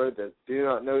land, Lord, that do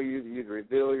not know you, that you'd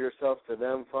reveal yourself to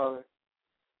them, Father,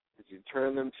 that you'd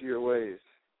turn them to your ways,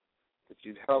 that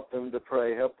you'd help them to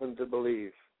pray, help them to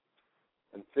believe,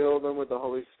 and fill them with the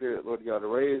Holy Spirit, Lord God.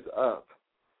 Raise up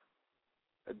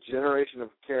a generation of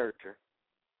character.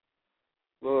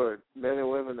 Lord, men and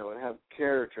women that would have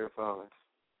character, Father.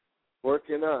 Work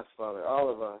in us, Father, all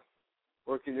of us.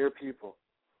 Work in your people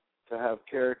to have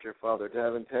character, Father, to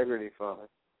have integrity, Father,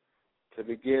 to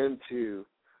begin to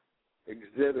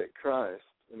exhibit Christ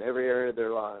in every area of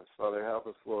their lives. Father, help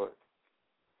us, Lord.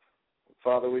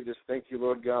 Father, we just thank you,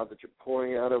 Lord God, that you're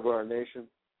pouring out over our nation.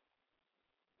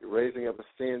 You're raising up a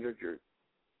standard. You're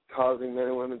causing men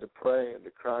and women to pray and to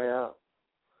cry out.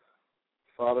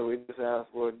 Father, we just ask,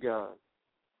 Lord God,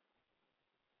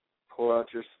 pour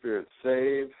out your Spirit.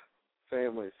 Save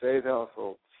families, save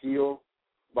households, heal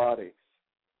bodies,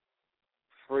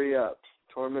 free up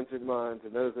tormented minds,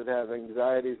 and those that have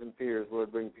anxieties and fears,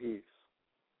 Lord, bring peace.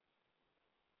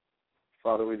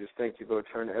 Father, we just thank you, Lord.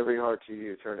 Turn every heart to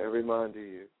you. Turn every mind to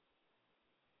you.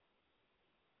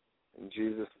 In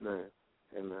Jesus' name,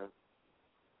 amen.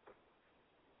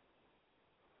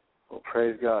 Well,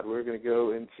 praise God. We're going to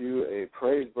go into a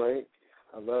praise break.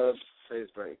 I love praise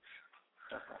breaks.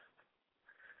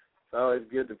 It's always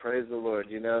good to praise the Lord.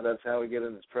 You know, that's how we get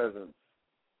in His presence.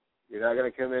 You're not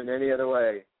going to come in any other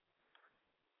way.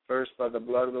 First, by the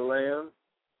blood of the Lamb,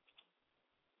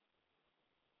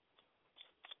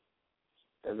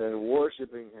 and then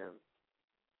worshiping Him.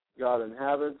 God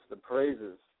inhabits the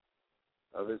praises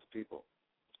of His people.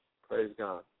 Praise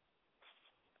God.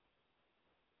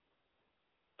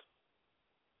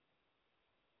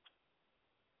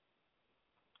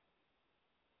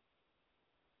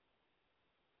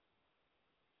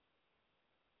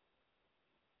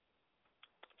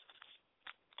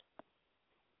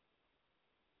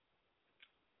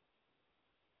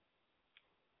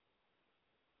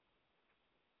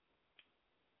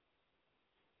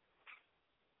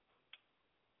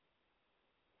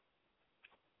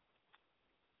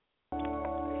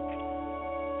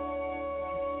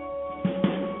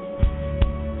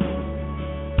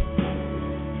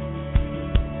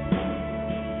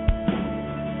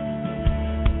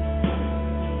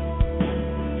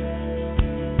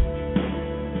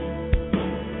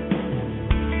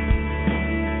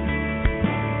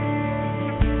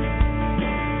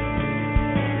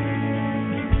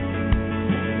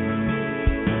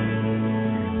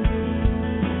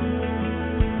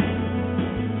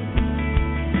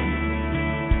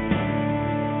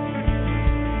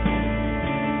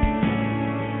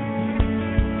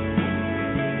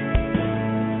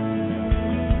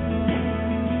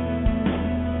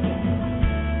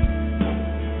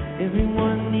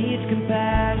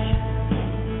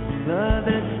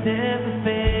 Christ never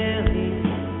failing.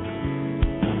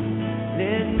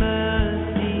 Let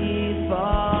mercy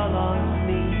fall on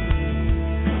me.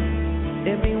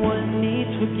 Everyone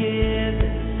needs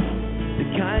forgiveness, the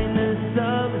kindness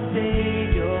of a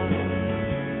Savior,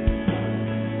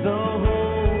 the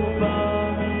hope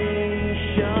of a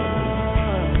nation.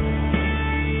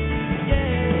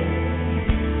 Yeah.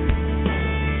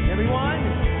 Everyone,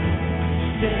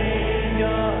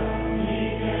 Savior, He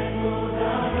can move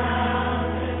the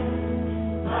mountains.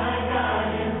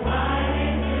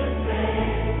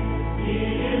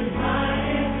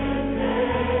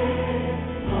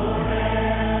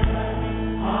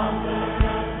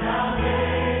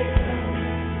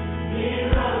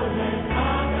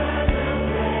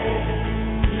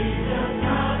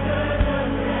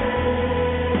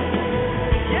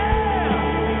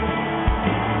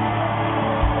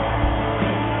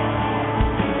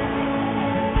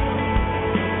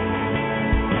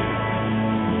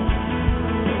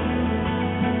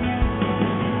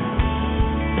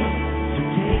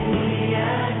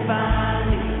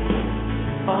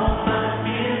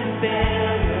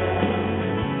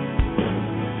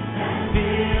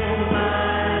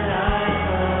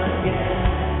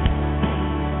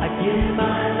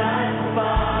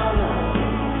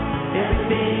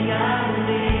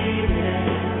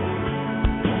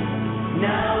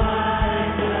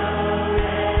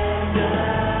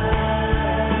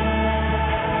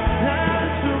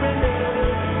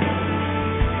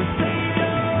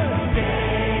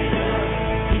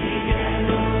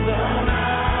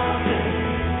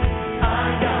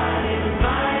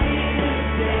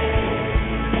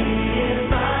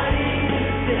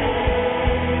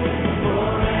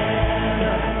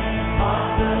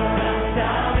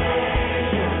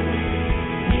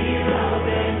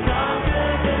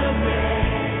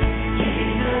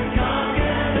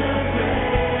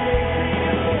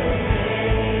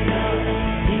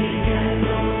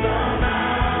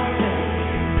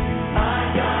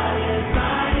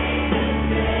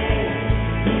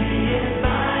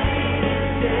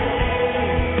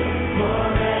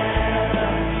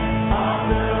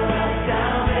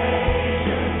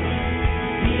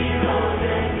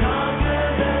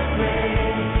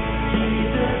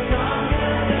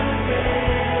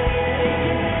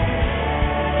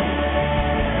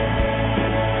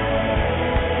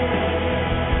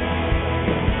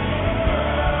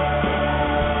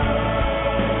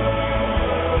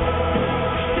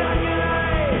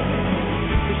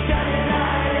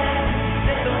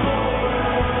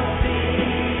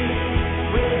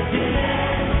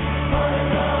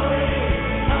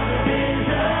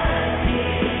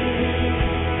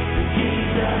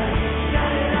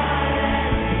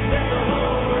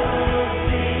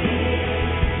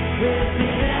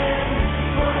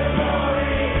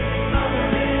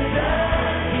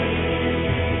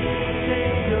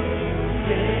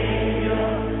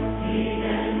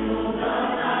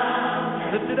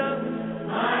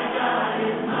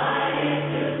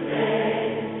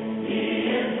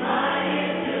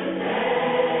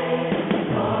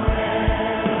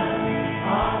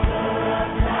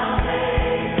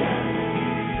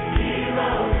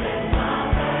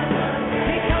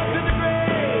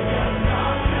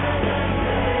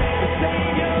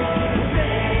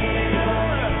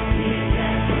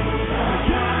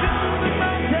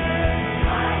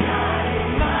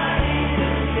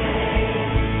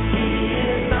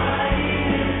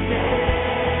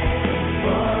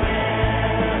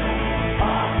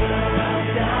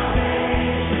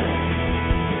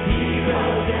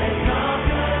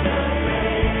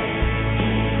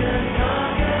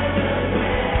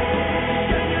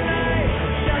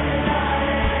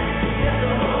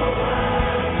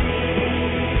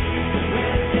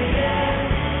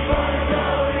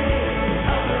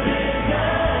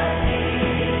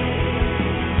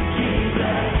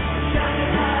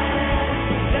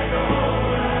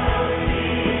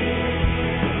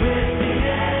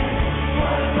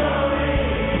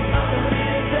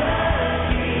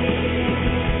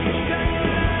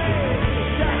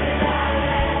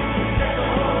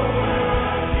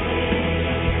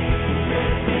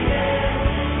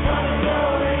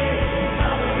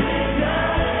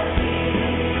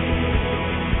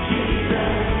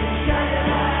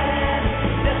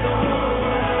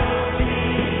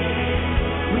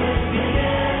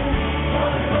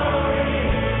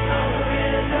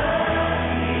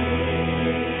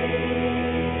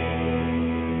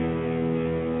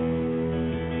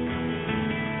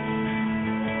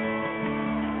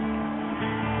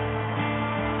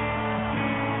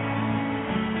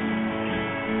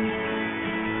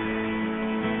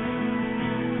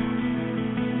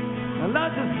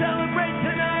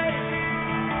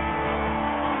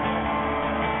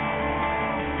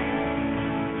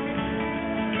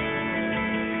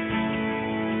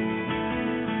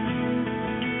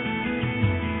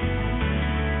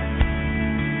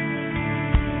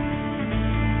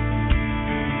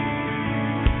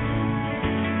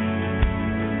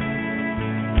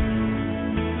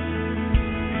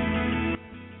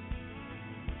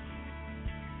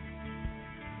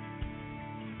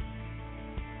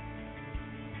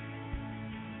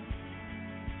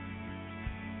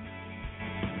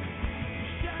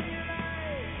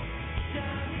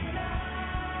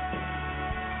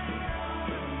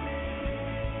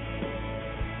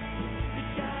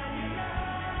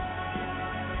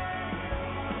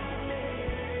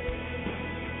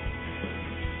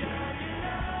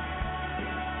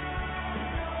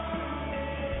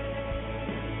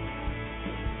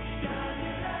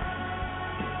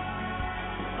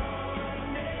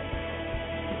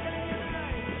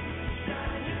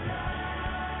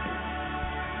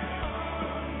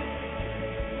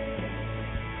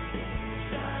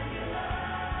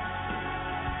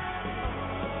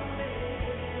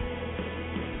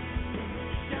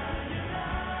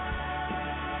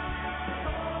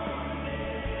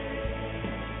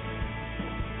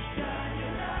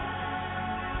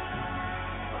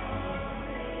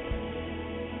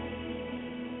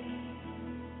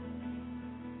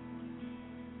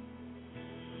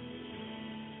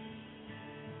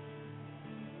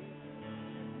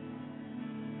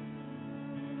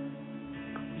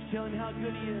 Telling how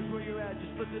good he is where you're at.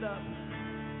 Just lift it up.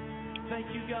 Thank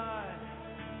you, God.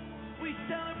 We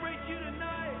celebrate you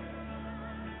tonight.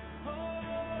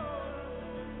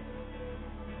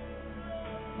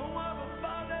 Oh, Abba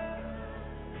Father.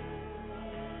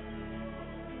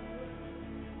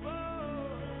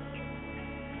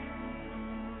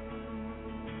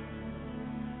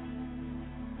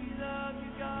 We love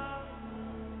you, God.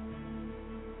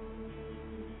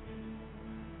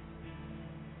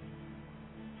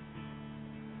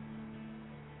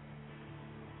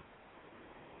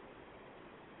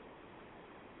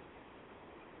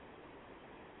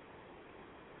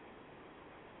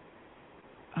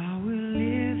 I will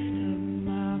lift up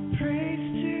my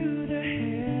praise to the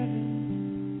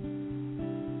heavens,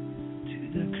 to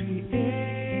the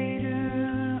Creator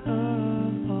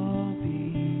of all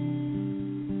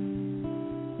beings.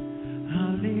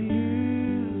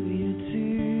 Hallelujah to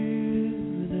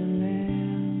the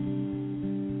Lamb.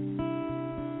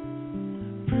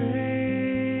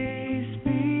 Praise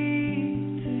be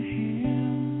to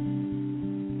Him.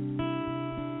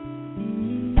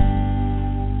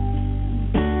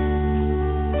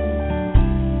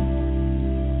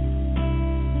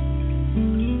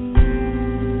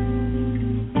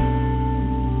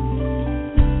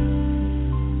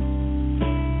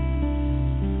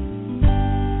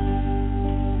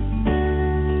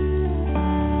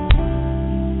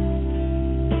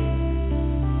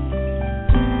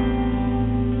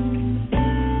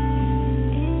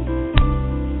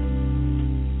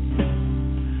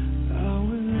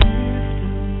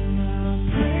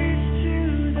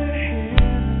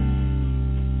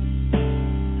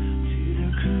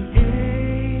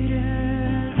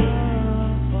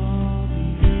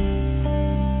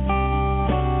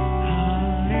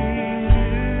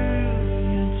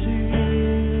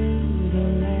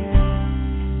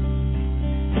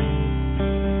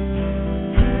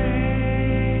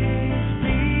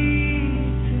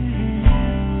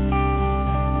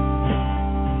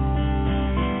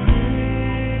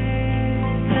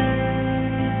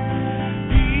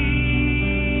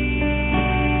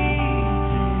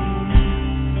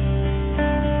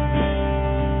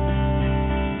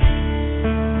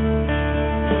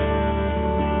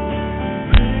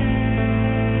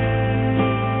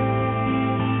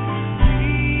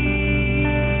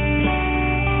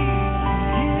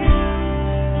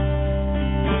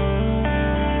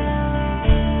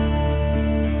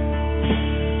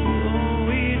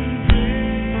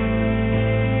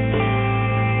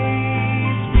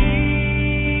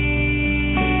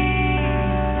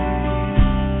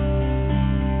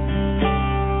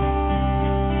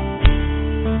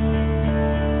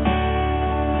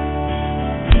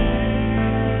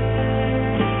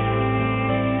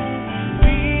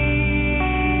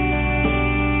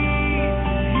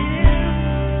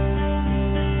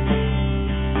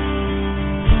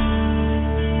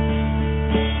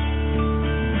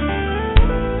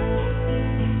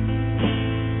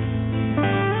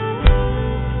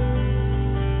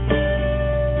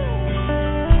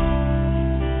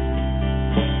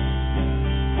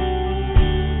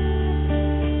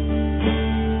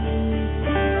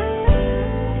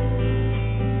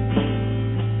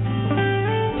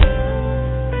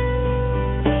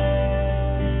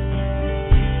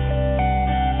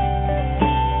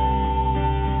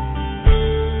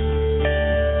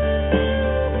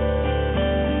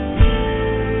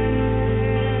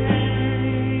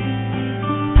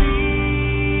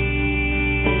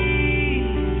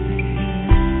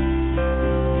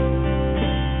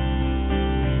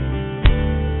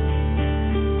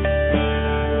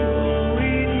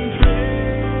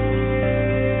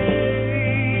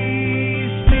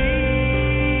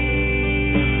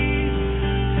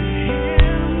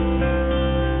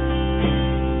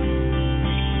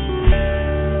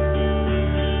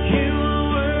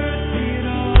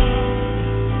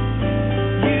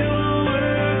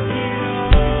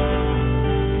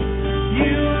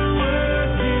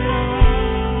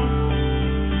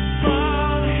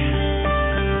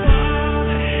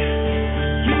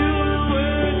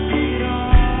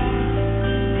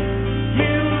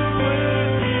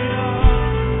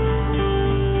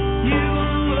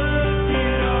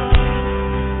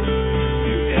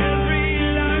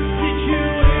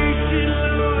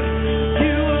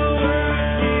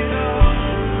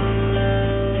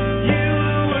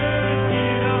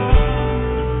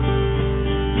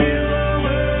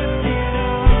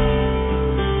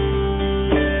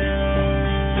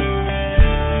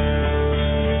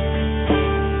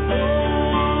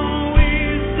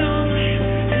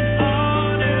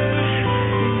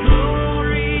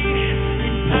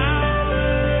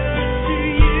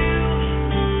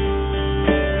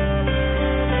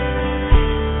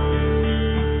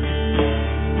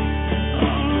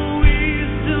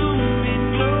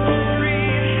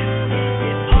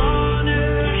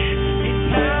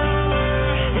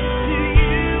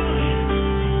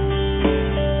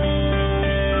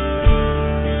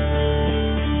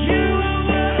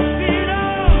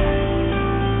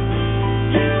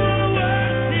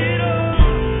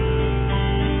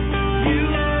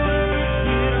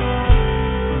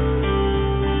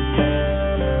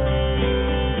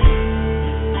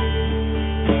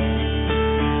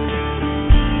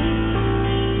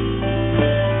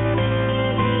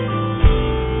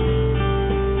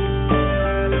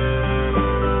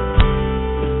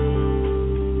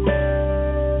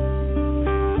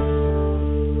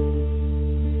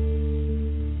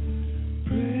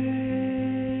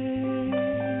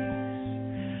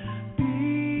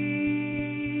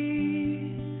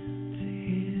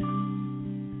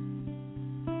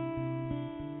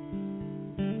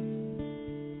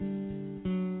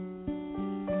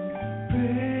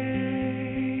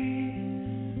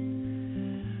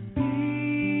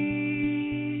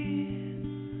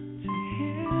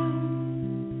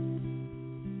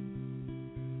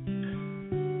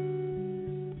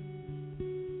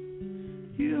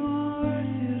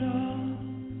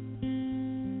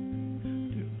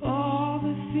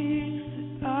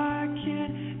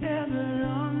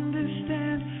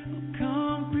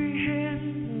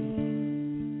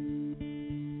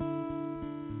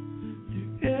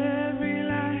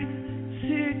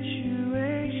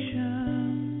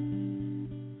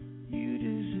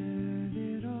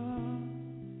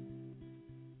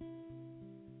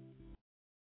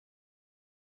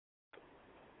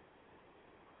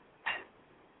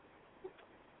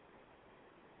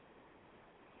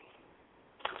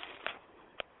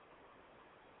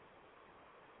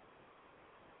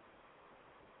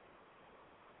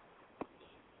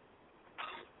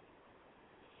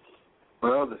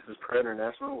 Well, this is Prayer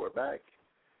International. We're back.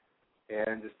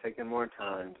 And just taking more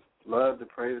time. Love to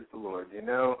praise the Lord. You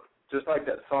know, just like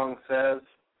that song says,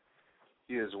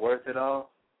 He is worth it all.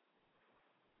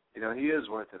 You know, He is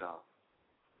worth it all.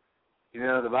 You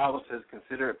know, the Bible says,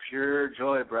 consider it pure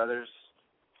joy, brothers,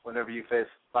 whenever you face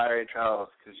fiery trials,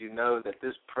 because you know that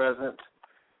this present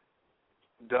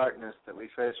darkness that we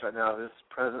face right now, this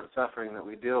present suffering that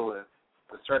we deal with,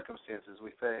 the circumstances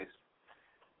we face,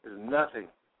 is nothing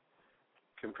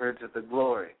compared to the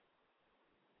glory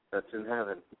that's in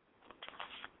heaven.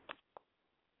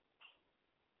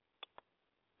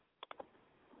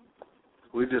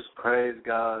 We just praise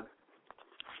God.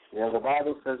 You know, the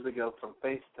Bible says we go from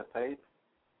faith to faith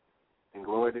and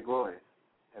glory to glory.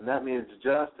 And that means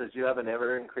just as you have an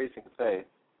ever-increasing faith,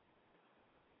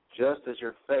 just as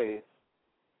your faith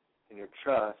and your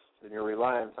trust and your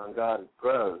reliance on God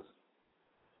grows,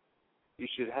 you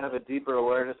should have a deeper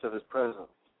awareness of His presence,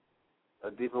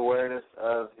 a deep awareness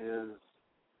of His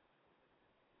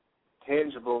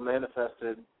tangible,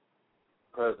 manifested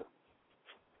presence.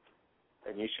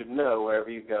 And you should know wherever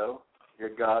you go, your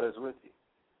God is with you.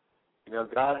 You know,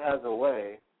 God has a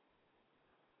way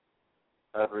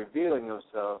of revealing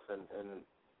Himself and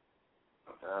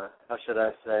how should I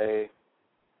say,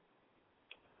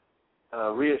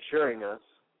 reassuring us.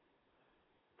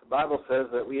 The Bible says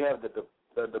that we have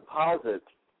the deposit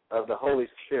of the Holy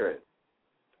Spirit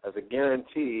as a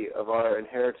guarantee of our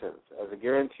inheritance, as a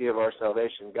guarantee of our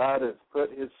salvation. God has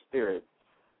put His Spirit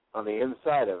on the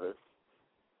inside of us.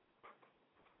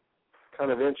 Kind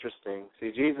of interesting.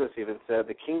 See, Jesus even said,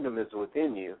 the kingdom is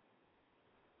within you.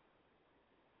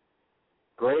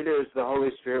 Greater is the Holy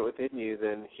Spirit within you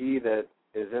than he that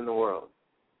is in the world.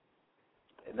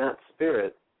 And that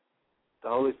Spirit, the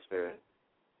Holy Spirit,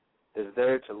 is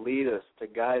there to lead us, to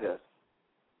guide us,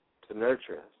 to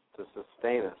nurture us, to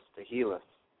sustain us, to heal us.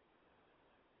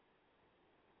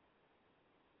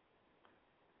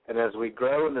 And as we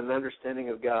grow in an understanding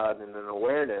of God and an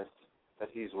awareness that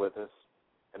He's with us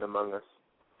and among us,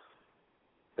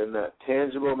 then that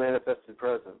tangible, manifested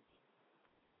presence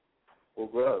will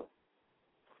grow.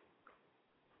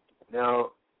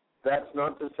 Now, that's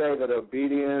not to say that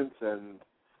obedience and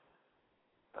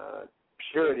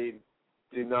purity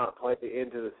do not play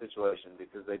into the situation,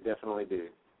 because they definitely do.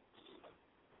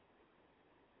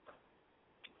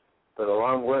 But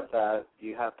along with that,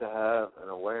 you have to have an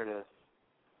awareness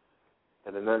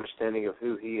and an understanding of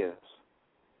who He is.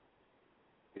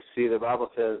 You see, the Bible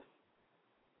says,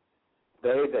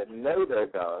 they that know their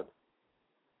God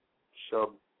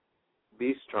shall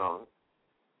be strong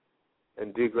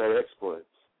and do great exploits.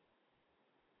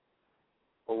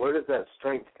 Well, where does that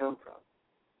strength come from?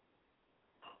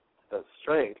 That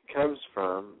strength comes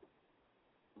from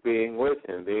being with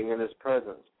Him, being in His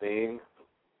presence, being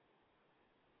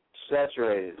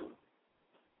saturated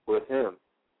with Him.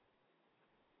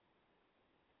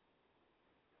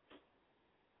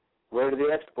 Where do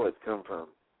the exploits come from?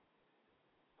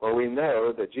 Well, we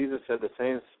know that Jesus said the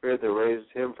same Spirit that raised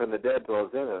Him from the dead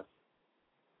dwells in us.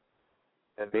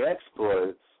 And the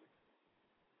exploits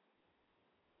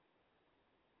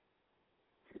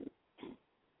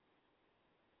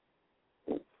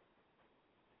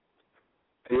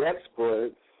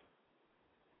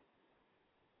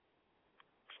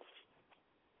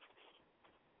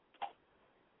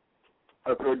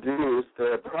are produced,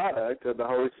 they're a product of the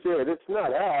Holy Spirit. It's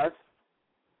not us.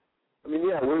 I mean,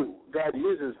 yeah, God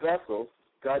uses vessels.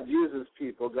 God uses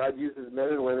people. God uses men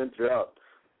and women throughout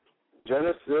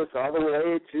Genesis all the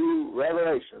way to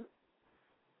Revelation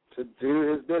to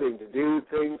do His bidding, to do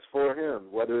things for Him,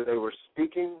 whether they were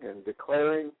speaking and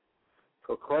declaring,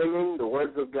 proclaiming the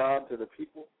words of God to the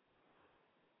people,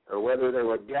 or whether they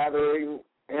were gathering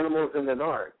animals in an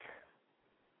ark,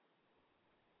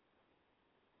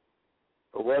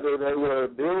 or whether they were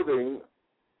building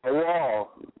a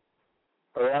wall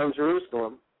around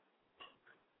Jerusalem,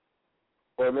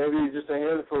 or maybe just a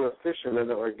handful of fishermen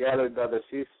that were gathered by the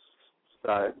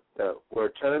seaside that were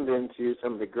turned into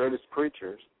some of the greatest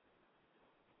preachers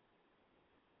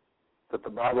that the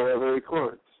Bible ever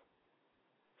records.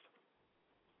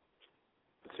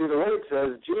 See, the Word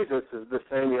says Jesus is the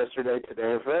same yesterday,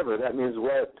 today, and forever. That means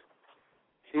what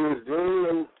He was doing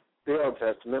in the Old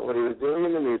Testament, what He was doing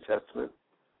in the New Testament,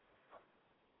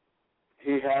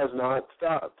 He has not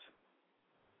stopped.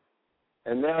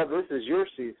 And now this is your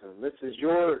season. This is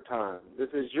your time. This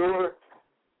is your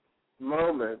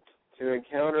moment to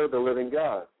encounter the living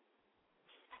God,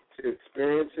 to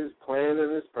experience His plan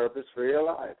and His purpose for your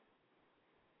life.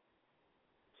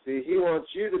 See, He wants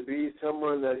you to be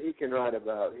someone that He can write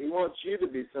about. He wants you to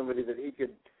be somebody that He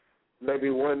could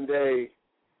maybe one day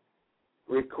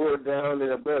record down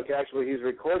in a book. Actually, he's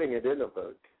recording it in a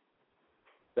book.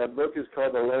 That book is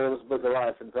called the Lamb's Book of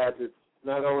Life. In fact, it's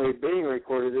not only being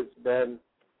recorded, it's been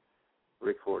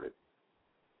recorded.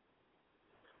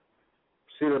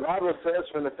 See, the Bible says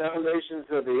from the foundations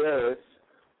of the earth,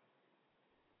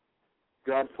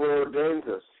 God foreordains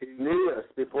us. He knew us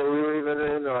before we were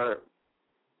even in our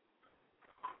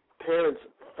parents'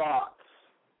 thoughts.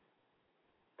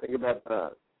 Think about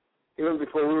that. Even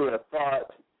before we were a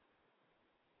thought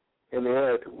in the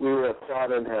earth, we were a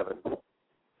thought in heaven.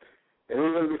 And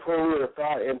even before we were a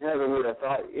thought in heaven, we were a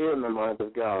thought in the mind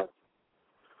of God.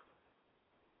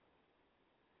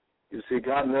 You see,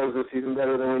 God knows us even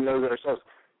better than we know ourselves.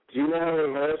 Do you know how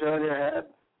many hairs are on your head?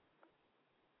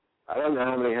 I don't know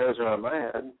how many hairs are on my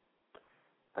head.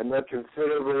 I know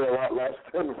considerably a lot less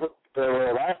than they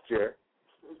were last year.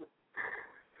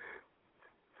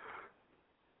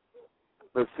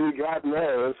 But see, God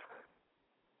knows.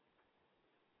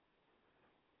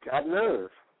 God knows.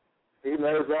 He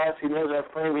knows us. He knows our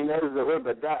frame. He knows that we're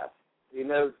but dust. He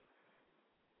knows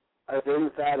us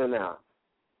inside and out.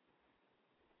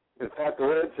 In fact, the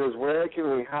word says, where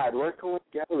can we hide? Where can we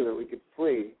go that we could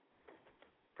flee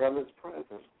from His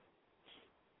presence?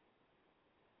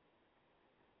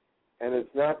 And it's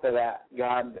not that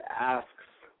God asks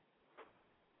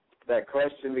that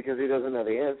question because He doesn't know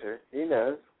the answer. He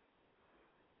knows.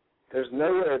 There's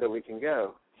nowhere that we can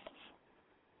go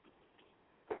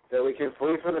that we can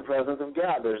flee from the presence of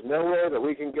God. There's nowhere that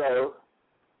we can go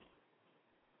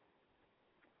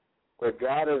where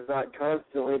God is not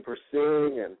constantly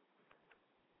pursuing and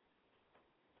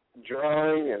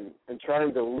drawing and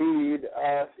trying to lead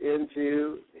us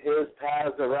into His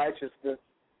paths of righteousness.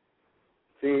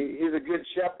 See, He's a good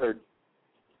shepherd.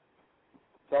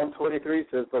 Psalm 23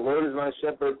 says, the Lord is my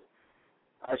shepherd,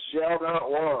 I shall not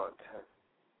want.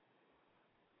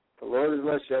 The Lord is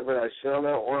my shepherd, I shall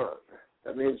not want.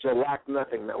 That means you'll lack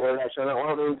nothing. That word I shall not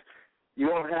want means you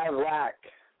won't have lack.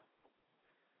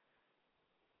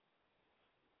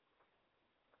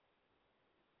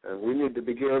 And we need to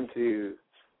begin to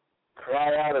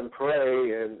cry out and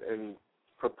pray and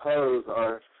propose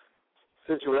our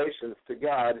situations to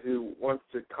God, who wants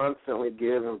to constantly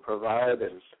give and provide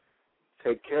and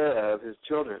take care of His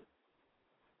children.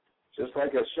 Just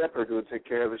like a shepherd would take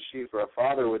care of his sheep, or a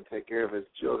father would take care of his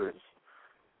children.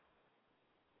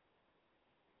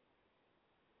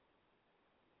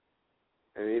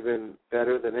 And even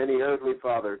better than any earthly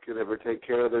father could ever take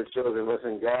care of their children.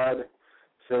 Listen, God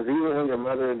says, even when your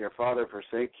mother and your father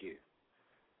forsake you,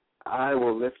 I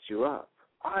will lift you up.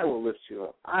 I will lift you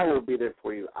up. I will be there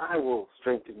for you. I will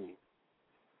strengthen you.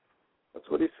 That's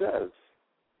what He says.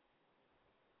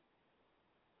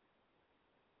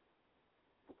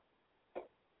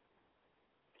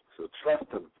 So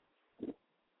trust Him.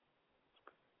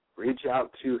 Reach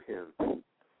out to Him.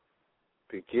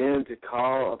 Begin to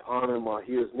call upon Him while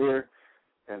He is near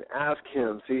and ask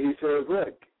Him. See, He says,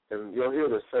 look, and you'll hear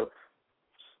this. So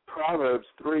Proverbs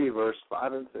 3, verse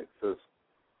 5 and 6 says,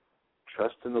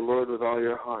 trust in the Lord with all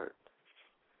your heart,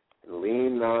 and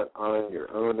lean not on your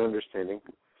own understanding,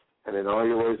 and in all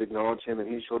your ways acknowledge Him, and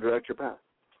He shall direct your path.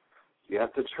 You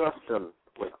have to trust Him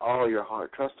with all your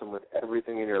heart. Trust Him with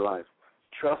everything in your life.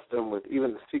 Trust Him with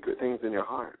even the secret things in your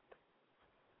heart.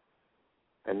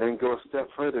 And then go a step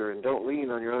further and don't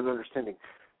lean on your own understanding.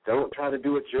 Don't try to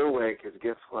do it your way, because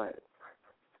guess what?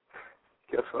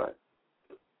 Guess what?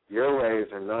 Your ways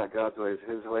are not God's ways.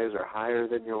 His ways are higher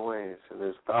than your ways, and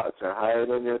His thoughts are higher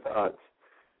than your thoughts.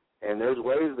 And there's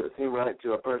ways that seem right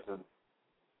to a person,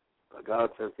 but God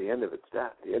says the end of it's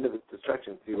death, the end of it's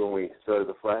destruction. See, when we sow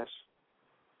the flesh,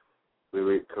 we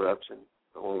reap corruption.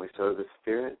 But when we sow the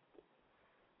Spirit,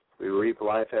 we reap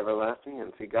life everlasting.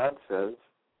 And see, God says,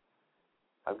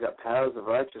 I've got paths of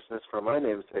righteousness for my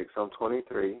name's sake, Psalm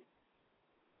 23,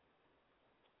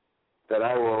 that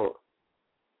I will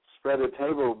spread a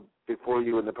table before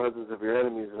you in the presence of your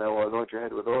enemies, and I will anoint your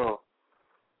head with oil.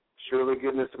 Surely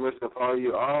goodness and mercy will follow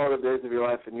you all the days of your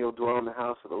life, and you'll dwell in the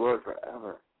house of the Lord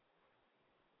forever.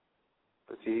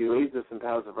 But see, He leads us in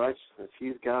paths of righteousness.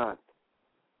 He's God.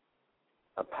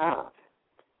 A path.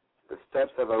 The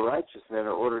steps of a righteous man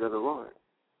are ordered of the Lord.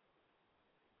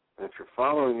 And if you're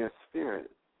following His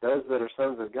Spirit, those that are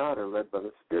sons of God are led by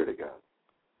the Spirit of God.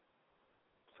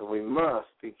 So we must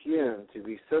begin to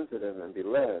be sensitive and be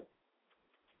led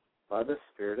by the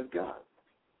Spirit of God.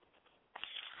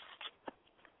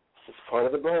 It's part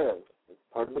of the brand. It's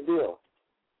part of the deal.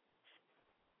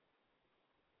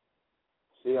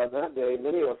 See, on that day,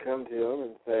 many will come to Him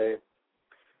and say,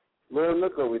 Lord,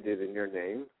 look what we did in your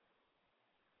name.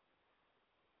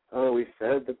 Oh, we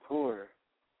fed the poor.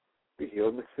 We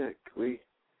healed the sick. We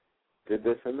did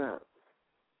this and that.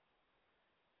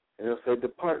 And he'll say,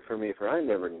 depart from me, for I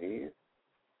never knew you.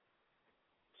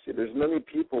 See, there's many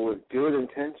people with good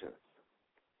intentions.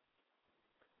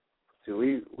 See,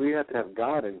 we have to have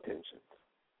God intentions.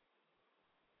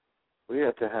 We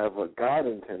have to have what God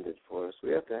intended for us.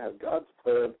 We have to have God's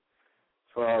plan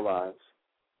for our lives.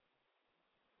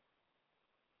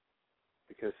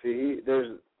 Because, see,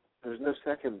 there's no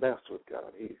second best with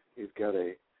God. He's got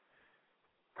a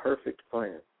perfect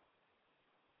plan.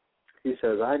 He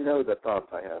says, I know the thoughts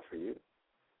I have for you,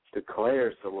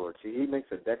 declares the Lord. See, he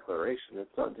makes a declaration.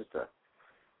 It's not just a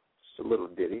little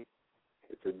ditty.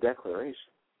 It's a declaration.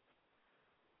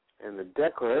 And the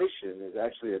declaration is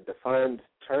actually a defined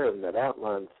term that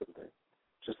outlines something,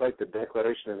 just like the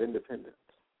Declaration of Independence.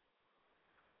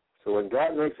 So when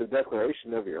God makes a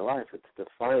declaration of your life, it's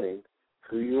defining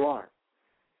who you are.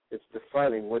 It's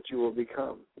defining what you will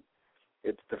become.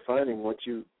 It's defining what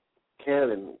you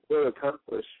can and will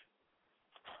accomplish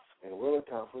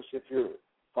if you're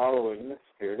following the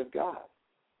Spirit of God.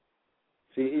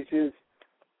 See, he says,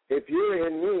 if you're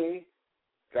in me,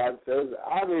 God says,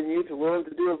 I'm in you to will and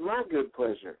to do of my good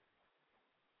pleasure.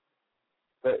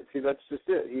 But see, that's just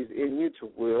it. He's in you to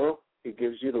will. He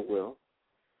gives you the will.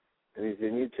 And he's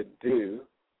in you to do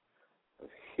of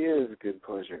his good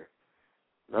pleasure,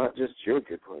 not just your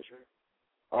good pleasure.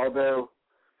 Although,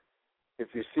 if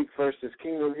you seek first his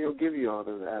kingdom, he'll give you all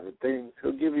those added things.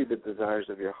 He'll give you the desires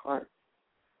of your heart.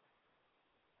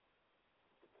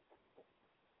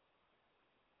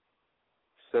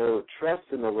 So trust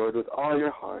in the Lord with all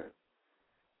your heart,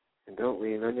 and don't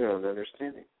lean on your own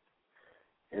understanding.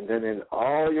 And then in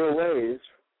all your ways,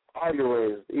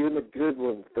 even the good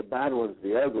ones, the bad ones,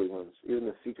 the ugly ones, even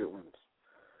the secret ones,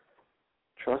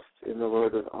 trust in the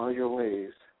Lord with all your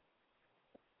ways,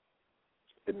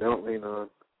 and don't lean on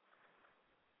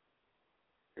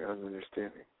your own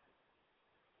understanding.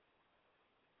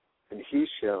 And he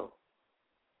shall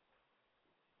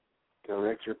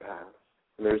direct your path.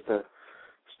 And there's the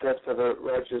steps of a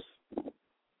righteous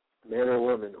man or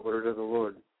woman, ordered of the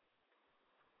Lord.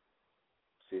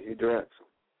 See, he directs them.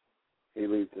 He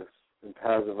leads us in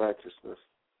paths of righteousness.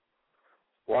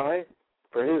 Why?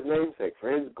 For his name's sake,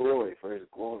 for his glory,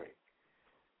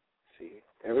 See,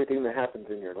 everything that happens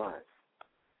in your life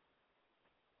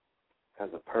has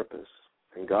a purpose,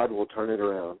 and God will turn it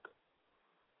around.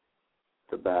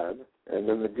 The bad, and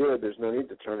then the good, there's no need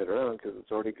to turn it around because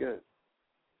it's already good.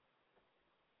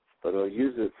 But he'll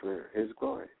use it for his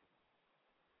glory.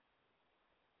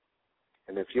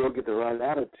 And if you'll get the right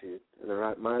attitude and the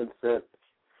right mindset,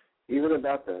 even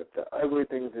about the ugly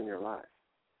things in your life,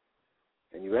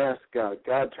 and you ask God,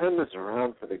 turn this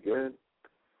around for the good.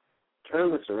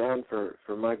 Turn this around for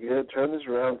my good. Turn this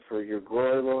around for your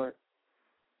glory, Lord.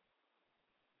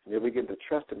 And you'll begin to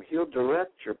trust him. He'll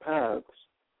direct your paths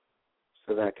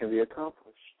so that can be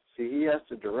accomplished. See, he has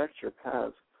to direct your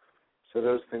paths so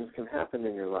those things can happen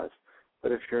in your life.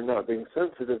 But if you're not being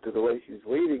sensitive to the way he's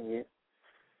leading you,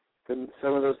 then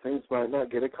some of those things might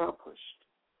not get accomplished.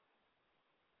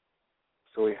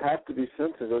 So we have to be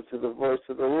sensitive to the voice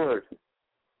of the Lord.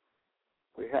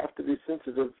 We have to be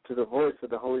sensitive to the voice of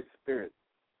the Holy Spirit.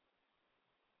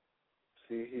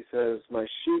 See, he says, my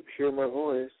sheep hear my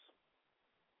voice.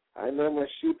 I know my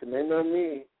sheep and they know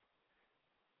me.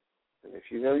 And if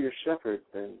you know your shepherd,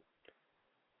 then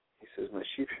he says, my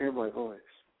sheep hear my voice.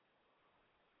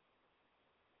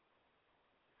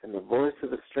 And the voice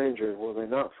of a stranger will they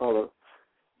not follow.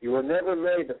 You were never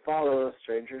made to follow a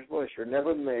stranger's voice. You're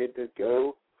never made to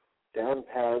go down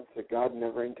paths that God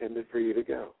never intended for you to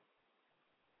go.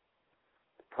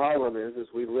 The problem is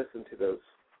we listen to those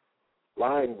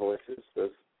lying voices, those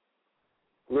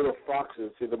little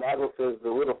foxes. See, the Bible says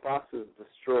the little foxes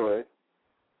destroy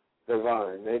the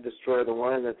vine. They destroy the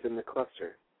wine that's in the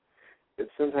cluster.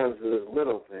 It's sometimes those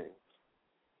little things,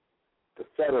 the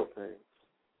subtle things.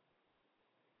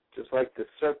 Just like the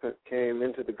serpent came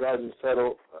into the garden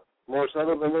more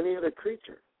subtle than any other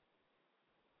creature.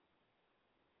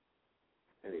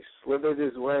 And he slithered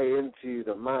his way into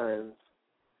the minds,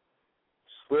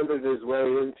 slithered his way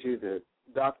into the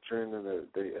doctrine and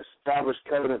the established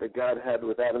covenant that God had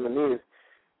with Adam and Eve,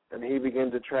 and he began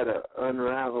to try to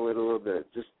unravel it a little bit,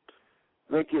 just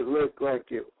make it look like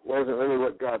it wasn't really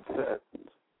what God said.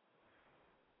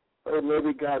 Or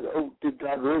maybe did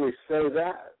God really say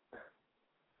that?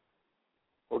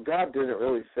 Well, God didn't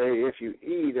really say if you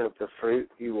eat of the fruit,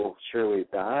 you will surely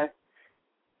die,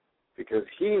 because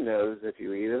he knows if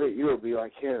you eat of it, you will be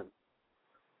like him.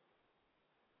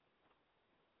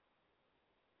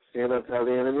 See, that's how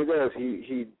the enemy does.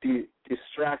 He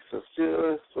distracts us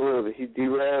just a little bit. He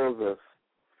derails us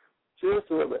just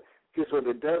a little bit. Because what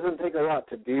it doesn't take a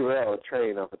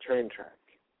train off a train track.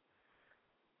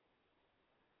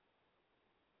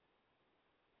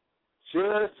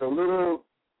 Just a little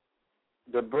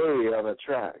debris on a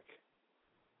track.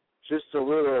 Just a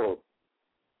little,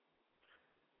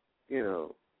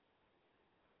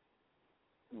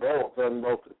 bolt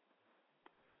unbolted.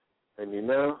 And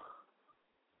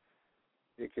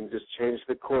it can just change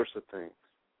the course of things.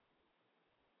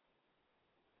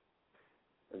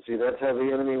 And see, that's how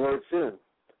the enemy works in.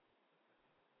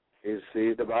 You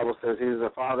see, the Bible says he is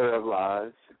the father of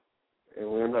lies, and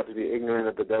we're not to be ignorant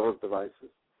of the devil's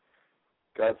devices.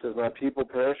 God says, my people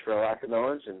perish for a lack of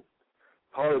knowledge, and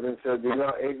Paul even said, be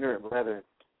not ignorant, brethren,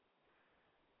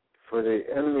 for the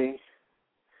enemy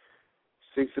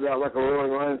seeks it out like a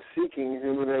roaring lion, seeking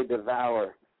whom he may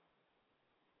devour.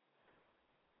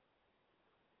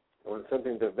 When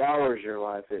something devours your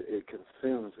life, it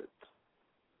consumes it.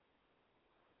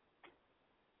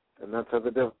 And that's how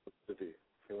the devil wants to do.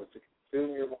 He wants to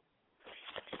consume your life.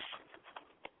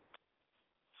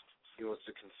 He wants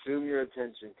to consume your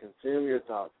attention, consume your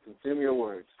thoughts, consume your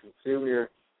words, consume your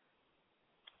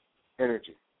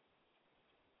energy.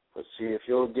 But see, if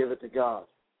you'll give it to God,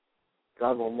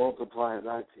 God will multiply it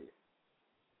back to you.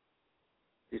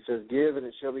 He says, give and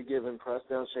it shall be given, pressed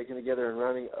down, shaken together, and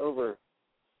running over.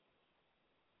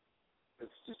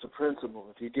 It's just a principle.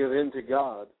 If you give in to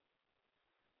God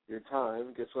your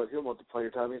time, guess what? He'll multiply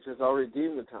your time. He says, I'll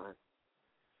redeem the time.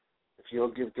 If you'll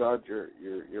give God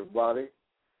your body,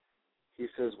 he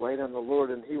says, wait on the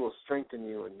Lord, and he will strengthen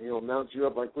you, and he'll mount you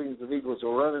up like wings of eagles.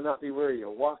 You'll run and not be weary.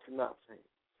 You'll walk and not faint.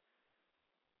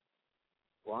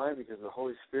 Why? Because the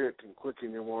Holy Spirit can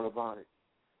quicken your mortal body.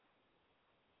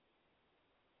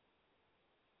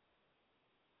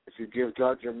 If you give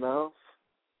God your mouth,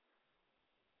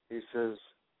 he says,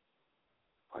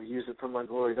 I'll use it for my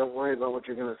glory. Don't worry about what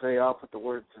you're going to say. I'll put the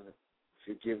words in it. If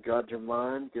you give God your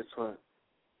mind, guess what?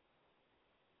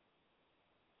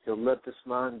 He'll let this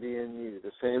mind be in you,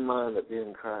 the same mind that be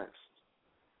in Christ.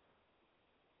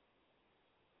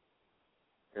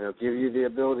 And he'll give you the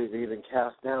ability to even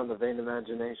cast down the vain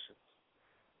imaginations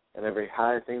and every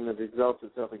high thing that exalts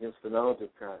itself against the knowledge of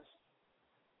Christ.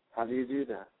 How do you do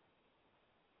that?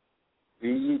 Be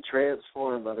ye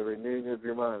transformed by the renewing of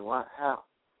your mind. How?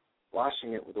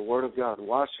 Washing it with the Word of God,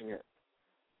 washing it,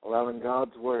 allowing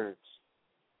God's words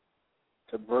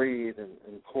to breathe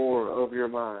and pour over your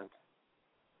mind.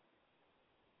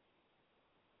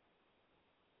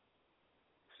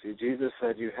 See, Jesus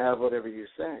said you have whatever you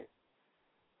say,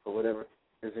 but whatever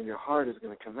is in your heart is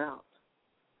going to come out.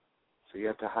 So you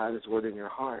have to hide his word in your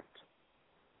heart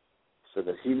so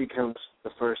that he becomes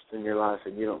the first in your life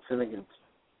and you don't sin against him.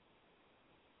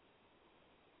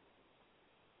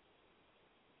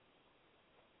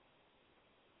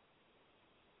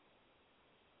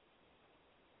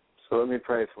 So let me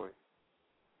pray for you.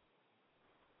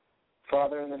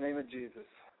 Father, in the name of Jesus,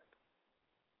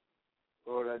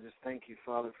 Lord, I just thank you,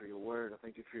 Father, for your word. I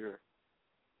thank you for your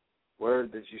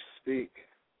word that you speak.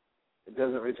 It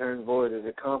doesn't return void. It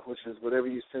accomplishes whatever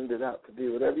you send it out to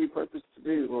do, whatever you purpose to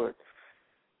do, Lord.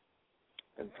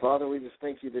 And, Father, we just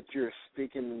thank you that you're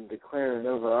speaking and declaring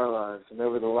over our lives and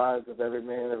over the lives of every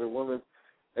man, every woman,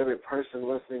 every person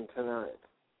listening tonight.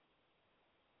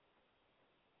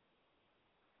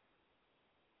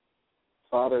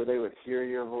 Father, they would hear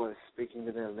your voice speaking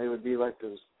to them. They would be like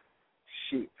those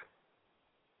sheep.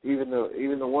 Even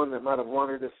the one that might have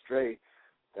wandered astray,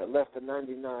 that left the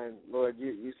 99, Lord,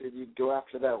 you said you'd go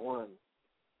after that one.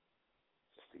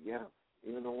 Just to get him,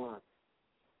 even the one.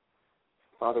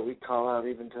 Father, we call out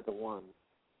even to the one.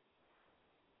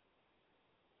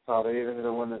 Father, even to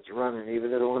the one that's running,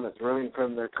 even to the one that's running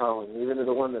from their calling, even to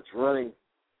the one that's running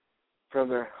from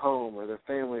their home or their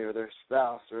family or their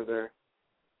spouse or their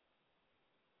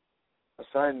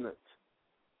assignment.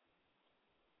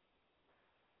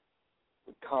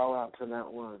 We call out to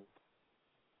that one.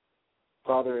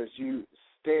 Father, as you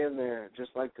stand there,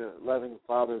 just like the loving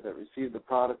father that received the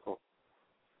prodigal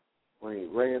when he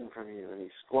ran from you and he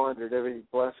squandered every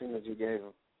blessing that you gave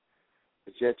him,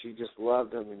 but yet you just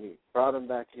loved him and you brought him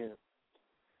back in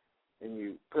and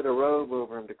you put a robe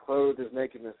over him to clothe his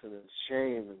nakedness and his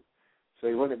shame and so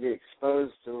he wouldn't be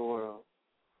exposed to the world.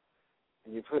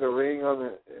 And you put a ring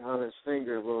on his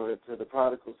finger, Lord, to the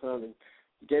prodigal son, and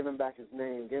you gave him back his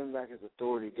name, gave him back his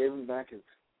authority, gave him back his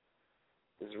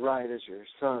right as your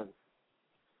son.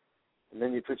 And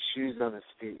then you put shoes on his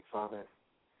feet, Father,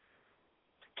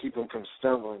 to keep him from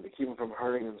stumbling, to keep him from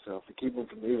hurting himself, to keep him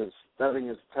from even stubbing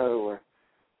his toe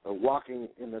or walking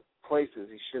in the places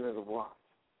he shouldn't have walked.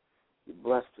 You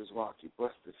blessed his walk. You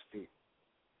blessed his feet.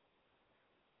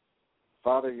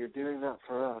 Father, you're doing that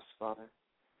for us, Father.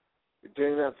 You're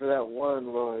doing that for that one,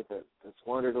 Lord, that's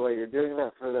wandered away. You're doing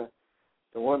that for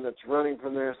the one that's running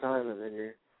from their assignment, and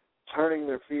you're turning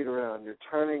their feet around. You're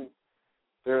turning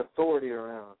their authority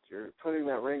around. You're putting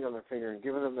that ring on their finger and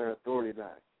giving them their authority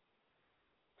back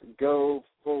to go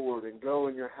forward and go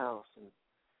in your house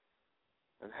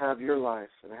and have your life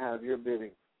and have your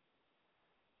bidding.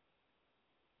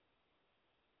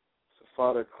 So,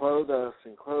 Father, clothe us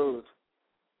and clothe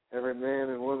every man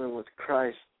and woman with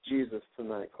Christ Jesus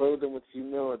tonight. Clothe them with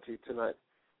humility tonight.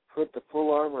 Put the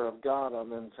full armor of God on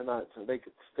them tonight so they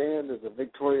could stand as a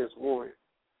victorious warrior.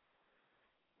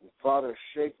 And Father,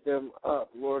 shake them up,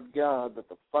 Lord God, that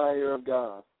the fire of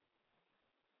God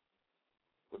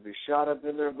would be shot up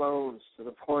in their bones to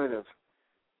the point of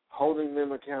holding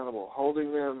them accountable,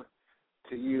 holding them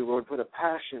to you. Lord, put a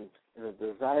passion and a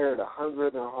desire, a hunger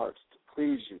in their hearts to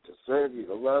please you, to serve you,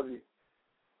 to love you,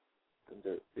 and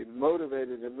to be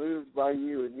motivated and moved by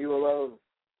you and you alone.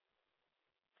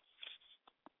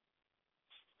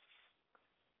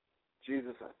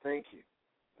 Jesus, I thank you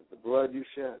for the blood you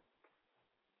shed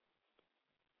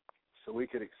so we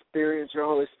could experience your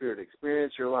Holy Spirit,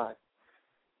 experience your life,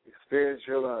 experience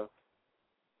your love.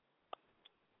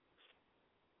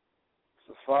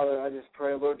 So, Father, I just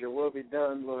pray, Lord, your will be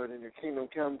done, Lord, and your kingdom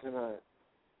come tonight.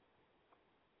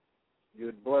 You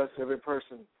would bless every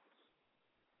person.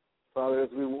 Father, as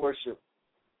we worship,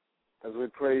 as we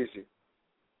praise you.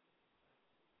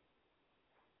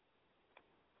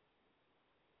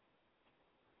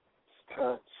 Just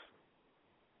touch.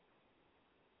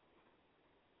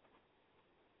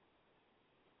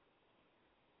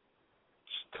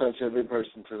 Just touch every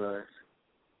person tonight.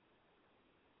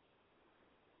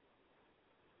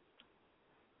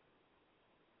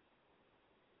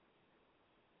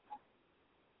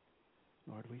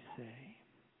 Lord, we say,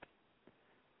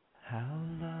 how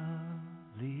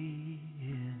lovely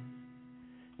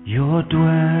is your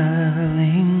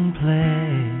dwelling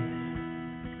place,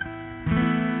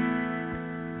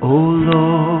 O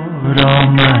Lord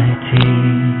Almighty.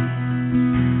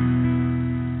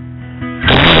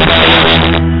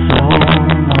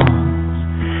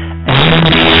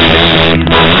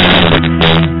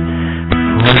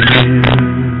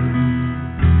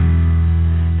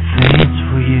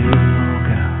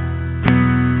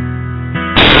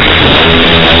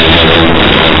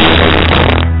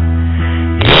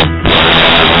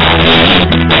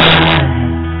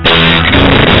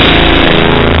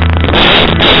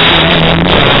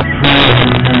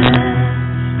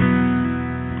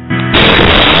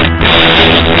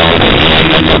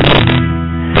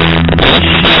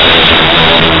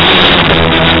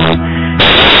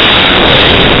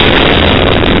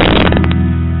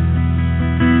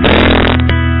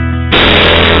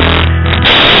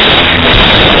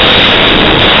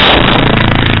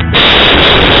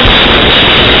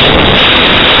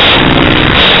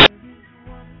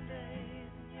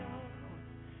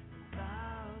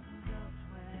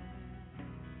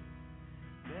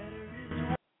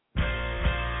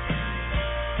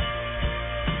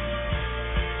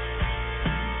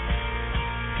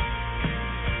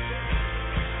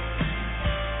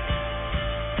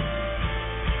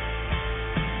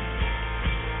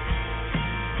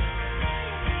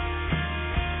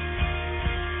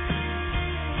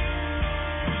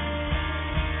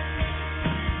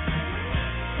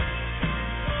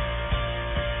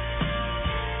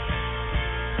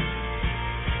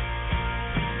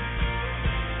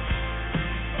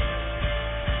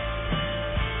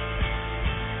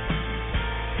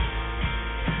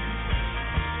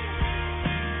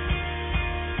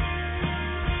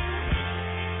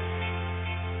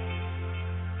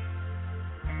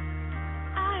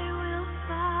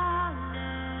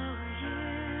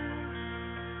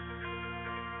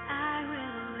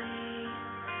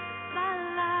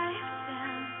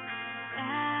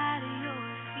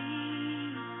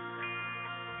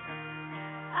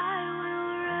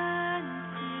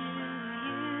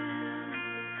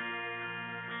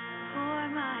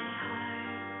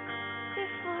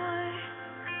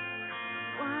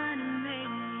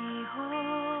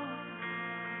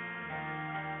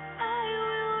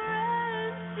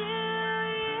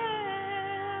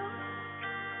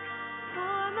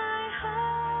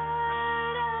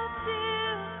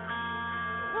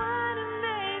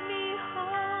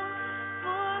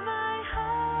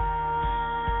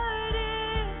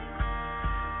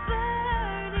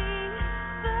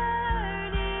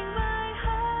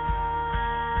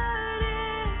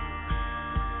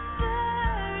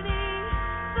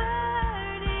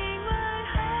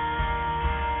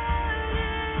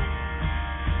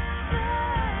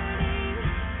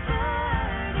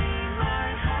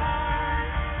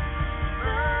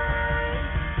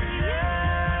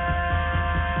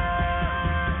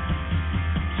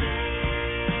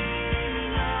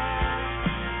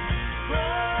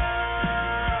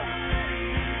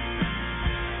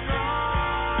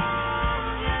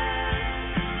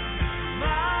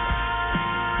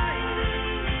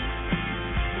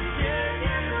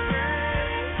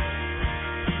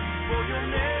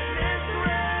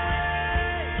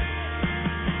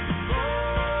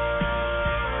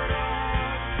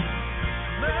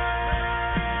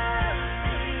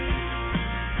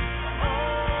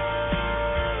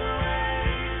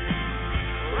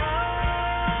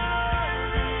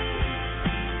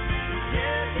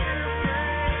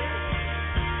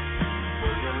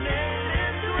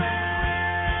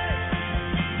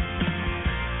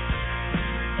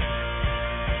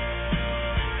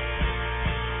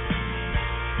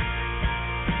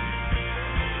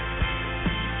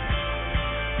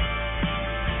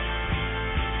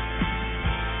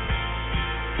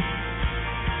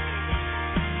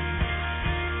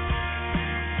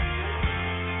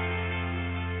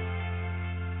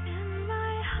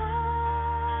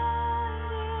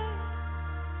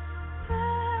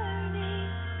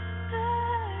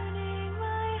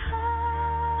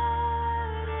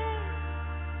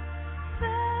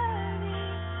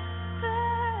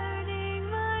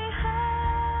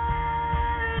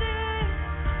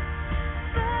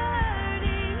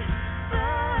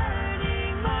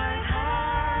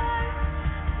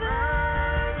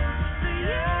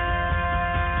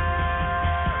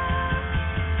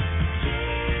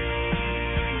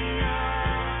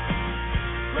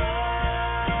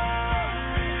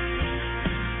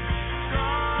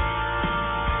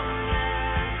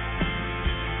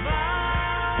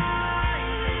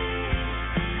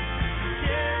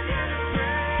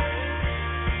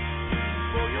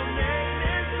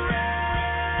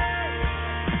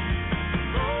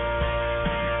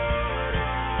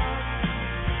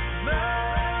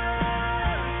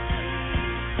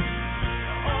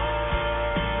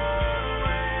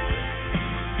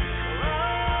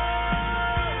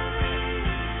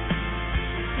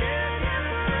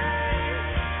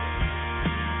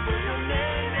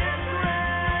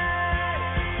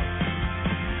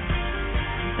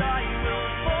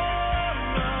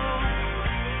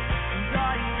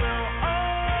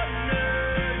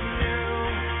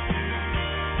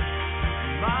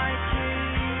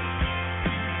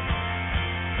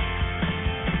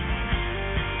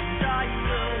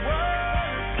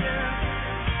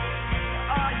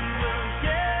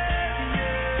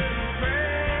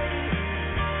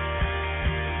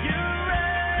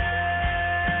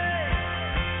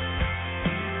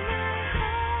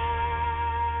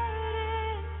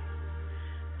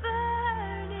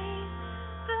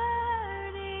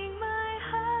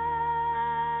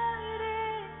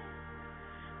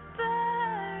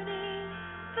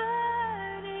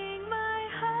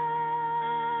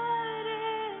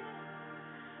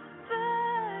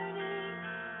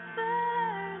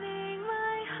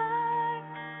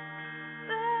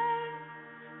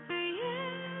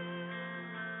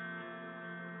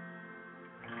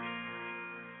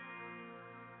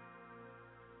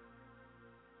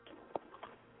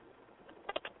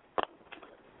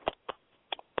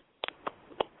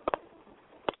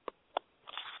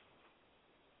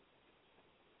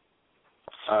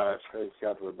 Praise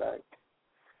God, we're back.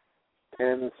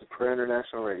 And this is Prayer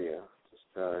International Radio. Just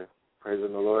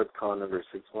praising the Lord. Call number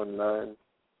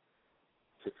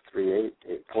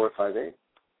 619-638-8458.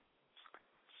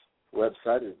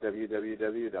 Website is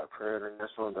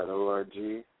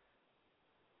www.prayerinternational.org.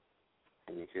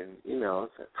 And you can email us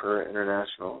at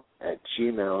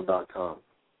prayerinternational@gmail.com.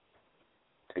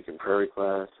 Taking prayer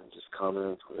requests and just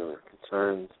comments, whatever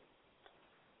concerns.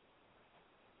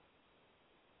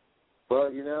 Well,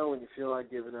 when you feel like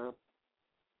giving up,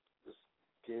 just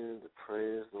begin to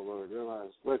praise the Lord.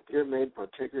 Realize, look, you're made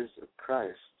partakers of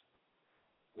Christ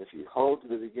if you hold to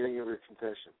the beginning of your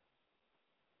confession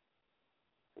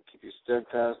and keep you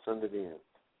steadfast unto the end.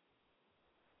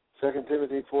 2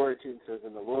 Timothy 4:18 says,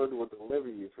 and the Lord will deliver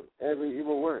you from every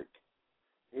evil work.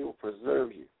 He will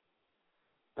preserve you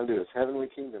unto his heavenly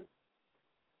kingdom,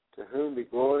 to whom be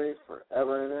glory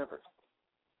forever and ever.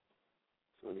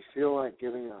 So when you feel like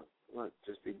giving up, look,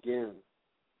 just begin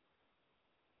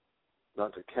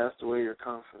not to cast away your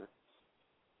confidence.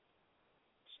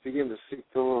 Just begin to seek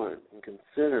the Lord and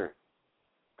consider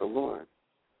the Lord.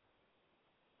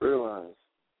 Realize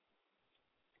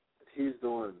that he's the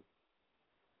one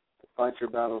to fight your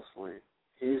battles for you.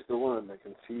 He's the one that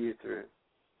can see you through.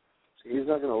 So he's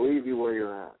not going to leave you where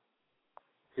you're at.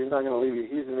 He's not going to leave you.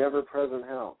 He's an ever-present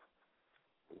help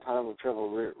in time of trouble.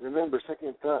 Remember,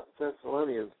 2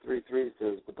 Thessalonians 3:3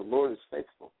 says, but the Lord is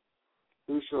faithful,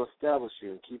 who shall establish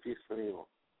you and keep you from evil.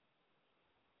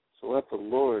 So let the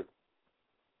Lord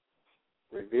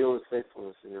reveal his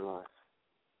faithfulness in your life.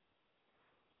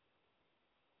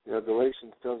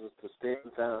 Galatians tells us to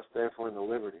stand fast, therefore, in the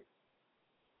liberty.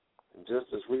 And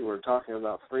just as we were talking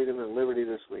about freedom and liberty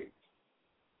this week,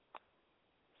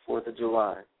 4th of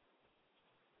July,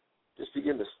 just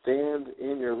begin to stand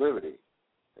in your liberty,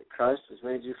 that Christ has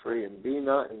made you free, and be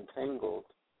not entangled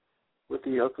with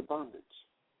the yoke of bondage.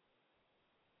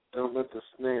 Don't let the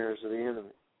snares of the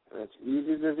enemy. And that's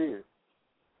easy to do.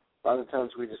 A lot of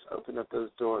times we just open up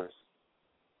those doors.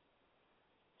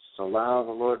 Just allow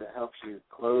the Lord to help you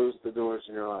close the doors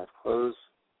in your life. Close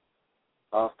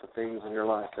off the things in your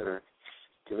life that are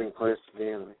giving place to the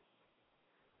enemy.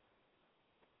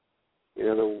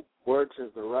 The word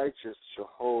says the righteous shall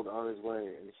hold on his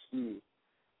way, and he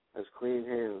has clean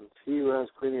hands. He who has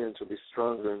clean hands shall be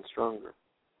stronger and stronger.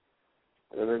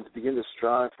 And then to begin to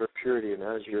strive for purity, and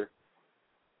as you're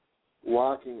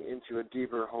walking into a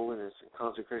deeper holiness and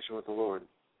consecration with the Lord, the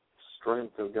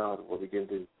strength of God will begin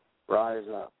to rise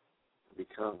up and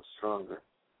become stronger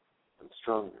and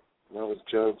stronger. And that was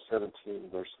Job 17,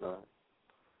 verse 9.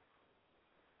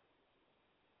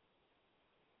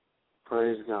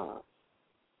 Praise God.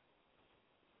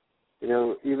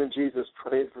 Even Jesus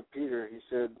prayed for Peter. He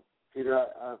said, Peter,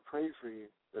 I pray for you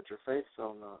that your faith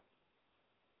fail not.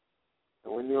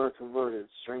 And when you are converted,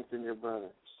 strengthen your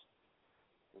brothers.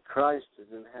 And Christ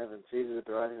is in heaven, seated at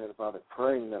the right hand of the Father,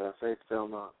 praying that our faith fail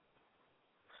not.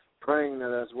 Praying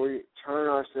that as we turn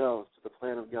ourselves to the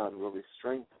plan of God, we'll be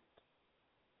strengthened.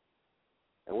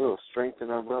 And we'll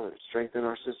strengthen our brothers, strengthen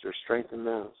our sisters, strengthen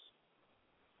those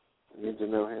who need to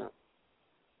know him.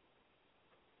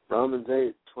 Romans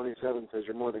 8:27 says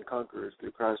you're more than conquerors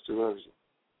through Christ who loves you.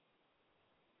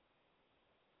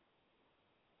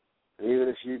 And even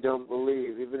if you don't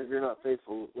believe, even if you're not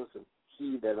faithful, listen,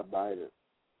 he that abideth is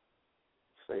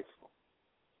faithful.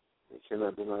 He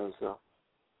cannot deny himself.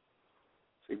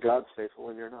 See, God's faithful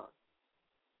when you're not.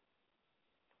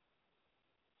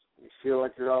 You feel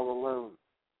like you're all alone.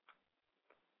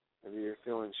 Maybe you're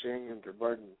feeling shamed or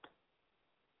burdened.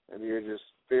 Maybe you're just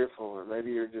fearful, or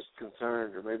maybe you're just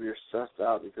concerned, or maybe you're stressed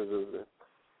out because of the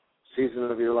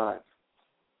season of your life.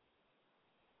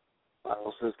 The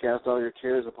Bible says, cast all your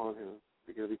cares upon him,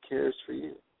 because he cares for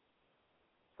you.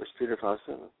 1 Peter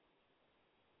 5:7.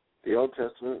 The Old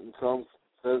Testament in Psalms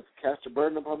says, cast your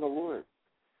burden upon the Lord,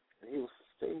 and he will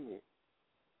sustain you.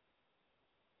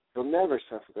 He'll never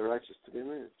suffer the righteous to be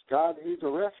moved. God, he's a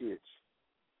refuge.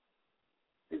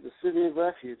 He's a city of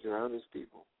refuge around his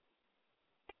people.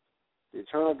 The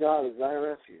eternal God is thy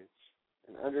refuge,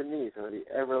 and underneath are the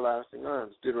everlasting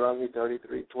arms. Deuteronomy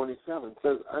 33:27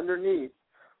 says, underneath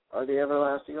are the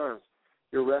everlasting arms.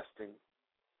 You're resting.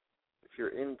 If you're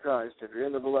in Christ, if you're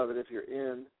in the Beloved, if you're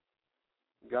in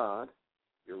God,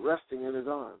 you're resting in his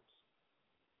arms.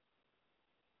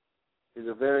 He's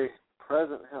a very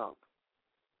present help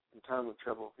in time of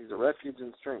trouble. He's a refuge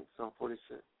and strength, Psalm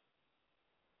 46.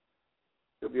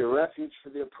 He'll be a refuge for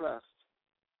the oppressed.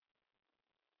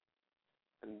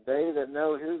 And they that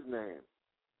know his name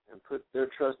and put their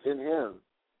trust in him,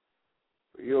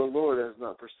 for your Lord has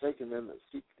not forsaken them that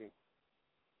seek thee.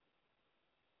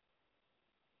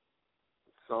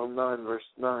 Psalm 9, verse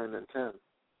 9 and 10.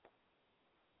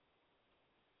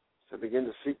 So begin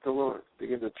to seek the Lord.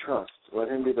 Begin to trust. Let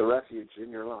Him be the refuge in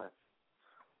your life.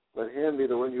 Let Him be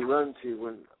the one you run to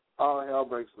when all hell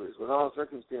breaks loose, when all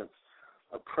circumstances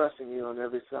are pressing you on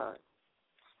every side.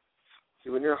 See,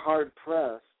 when you're hard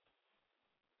pressed,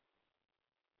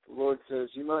 the Lord says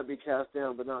you might be cast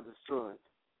down but not destroyed.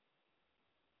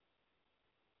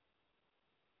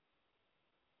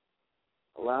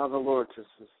 Allow the Lord to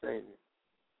sustain you.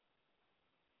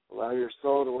 Allow your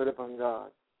soul to wait upon God.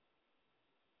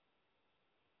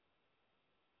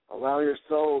 Allow your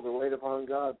soul to wait upon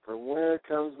God. From where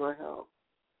comes my help?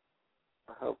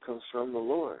 My help comes from the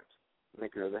Lord,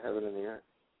 maker of the heaven and the earth.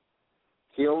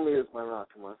 He only is my rock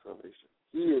and my salvation.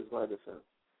 He is my defense.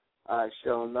 I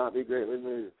shall not be greatly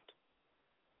moved.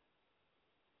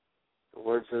 The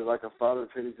word says, like a father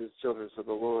pities his children, so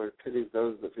the Lord pities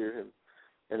those that fear Him.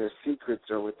 And His secrets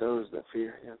are with those that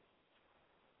fear Him.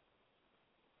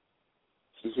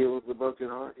 He heals the broken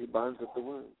heart. He binds up the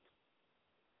wounds.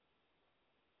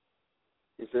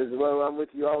 He says, well, I'm with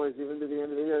you always, even to the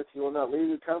end of the earth. He will not leave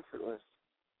you comfortless,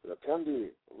 but I'll come to you.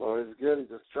 The Lord is good.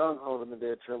 He's a stronghold in the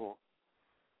day of trouble.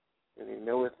 And He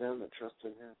knoweth them that trust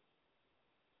in Him.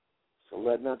 So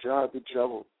let not your heart be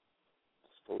troubled.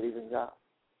 Just believe in God.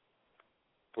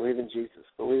 Believe in Jesus.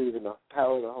 Believe in the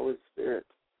power of the Holy Spirit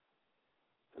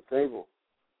that's able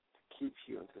to keep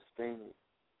you and sustain you.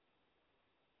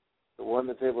 The one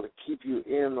that's able to keep you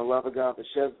in the love of God, that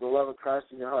sheds the love of Christ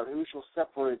in your heart. Who shall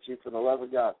separate you from the love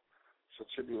of God? Shall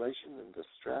tribulation and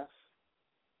distress,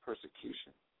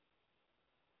 persecution,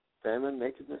 famine,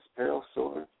 nakedness, peril,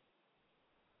 sword?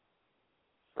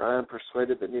 For I am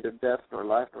persuaded that neither death, nor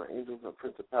life, nor angels, nor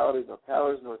principalities, nor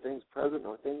powers, nor things present,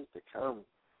 nor things to come,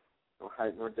 nor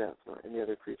height, nor depth, nor any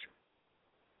other creature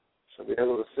shall be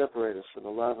able to separate us from the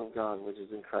love of God which is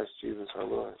in Christ Jesus our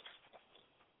Lord.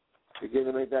 Begin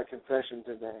to make that confession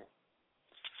today.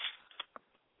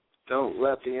 Don't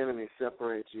let the enemy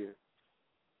separate you.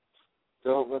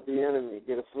 Don't let the enemy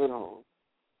get a foothold.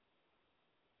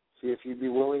 See, if you be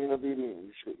willing and obedient,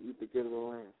 you shall eat the good of the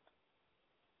land.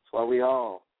 That's why we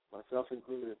all, myself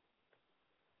included,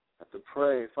 have to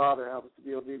pray, Father, help us to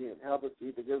be obedient. Help us to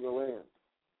eat the good of the land.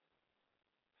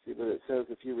 See, but it says,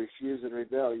 if you refuse and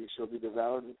rebel, you shall be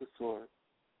devoured with the sword.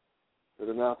 For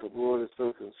the mouth of the Lord is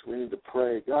spoken. So we need to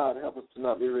pray, God, help us to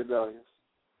not be rebellious.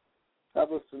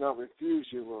 Help us to not refuse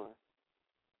you, Lord.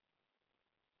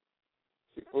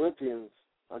 See, Philippians,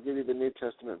 I'll give you the New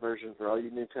Testament version for all you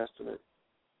New Testament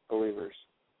believers.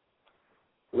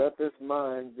 Let this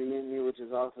mind be in you, which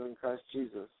is also in Christ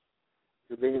Jesus,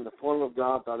 who being in the form of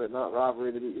God, thought it not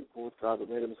robbery to be equal with God, but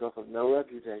made Himself of no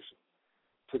reputation,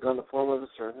 took on the form of a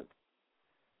servant,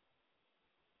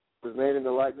 was made in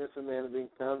the likeness of man, and being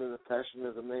found in the fashion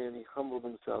of a man, He humbled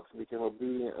Himself and became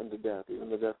obedient unto death, even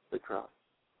the death of the cross.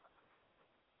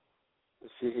 You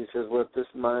see, He says, let this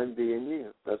mind be in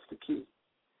you. That's the key.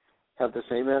 Have the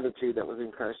same attitude that was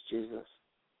in Christ Jesus.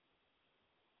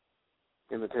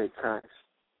 Imitate Christ.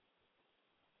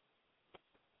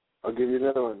 I'll give you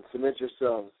another one. Submit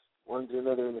yourselves one to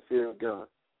another in the fear of God.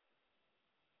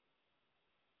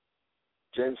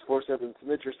 James 4:7,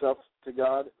 submit yourselves to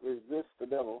God, resist the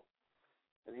devil,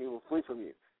 and he will flee from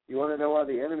you. You want to know why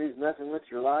the enemy's messing with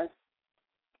your life?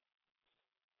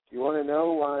 You want to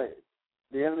know why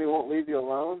the enemy won't leave you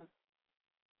alone?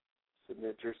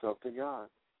 Submit yourself to God.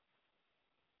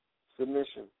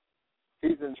 Submission.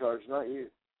 He's in charge, not you.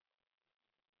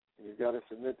 And you've got to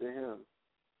submit to Him.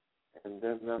 And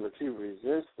then number 2,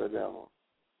 resist the devil.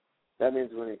 That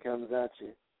means when he comes at you,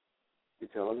 you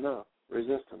tell him no.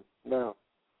 Resist him. No.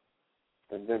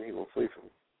 And then he will flee from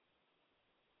you.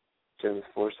 James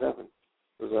 4:7.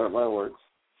 Those aren't my words.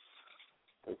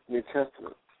 That's New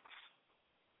Testament.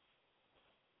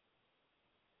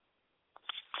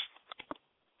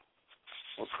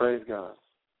 Well, praise God.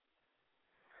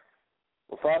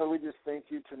 Well, Father, we just thank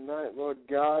you tonight, Lord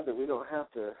God, that we don't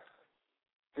have to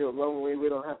feel lonely. We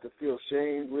don't have to feel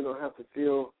shamed. We don't have to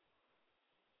feel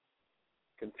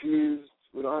confused.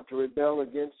 We don't have to rebel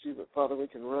against you, but, Father, we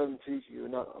can run to you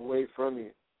and not away from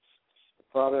you.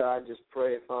 Father, I just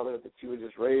pray, Father, that you would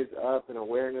just raise up an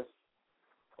awareness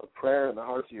of prayer in the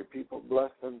hearts of your people.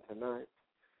 Bless them tonight.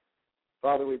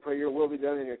 Father, we pray your will be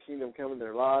done in your kingdom come in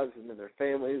their lives and in their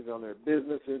families, on their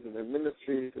businesses and their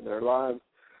ministries and their lives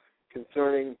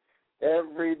concerning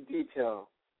every detail.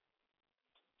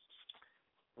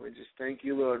 We just thank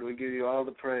you, Lord. We give you all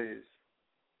the praise.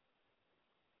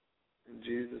 In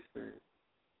Jesus' name.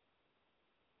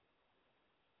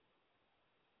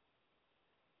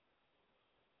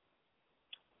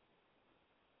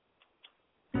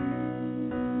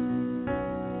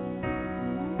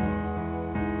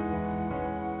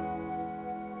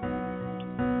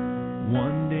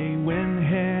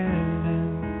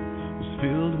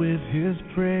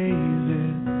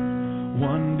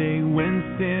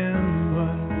 sin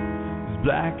was as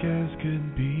black as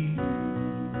could be.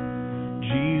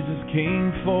 Jesus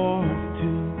came forth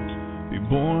to be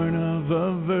born of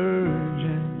a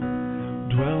virgin,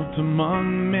 dwelt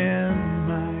among men,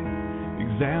 my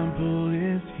example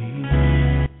is he.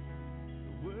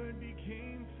 The word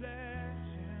became flesh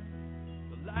and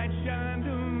the light shined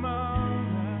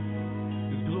among us,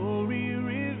 his glory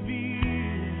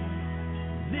revealed.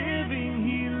 Living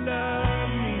he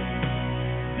loved me,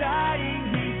 dying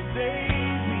he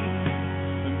saved me,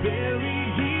 and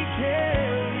buried he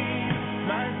carried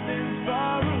my sins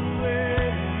far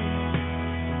away.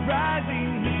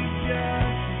 Rising he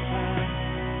justified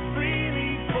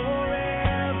freely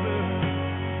forever.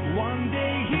 One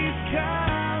day he's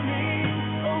coming,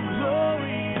 oh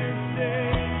glorious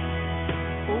day,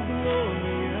 oh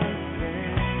glorious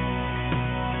day.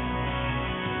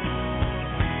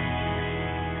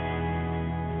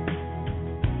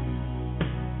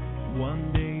 One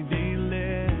day they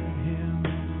led him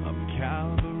up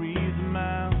Calvary's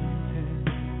mountain.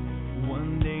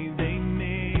 One day they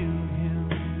nailed him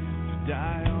to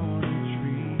die on a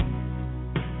tree.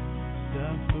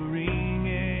 Suffering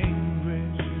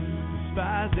anguish,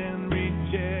 despised and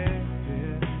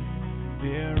rejected,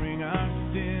 bearing our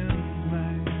sins,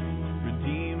 my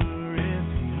Redeemer is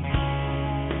he.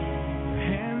 The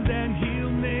hands that heal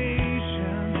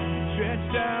nations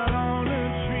stretched out on a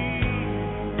tree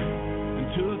and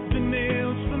took the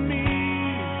nails from me.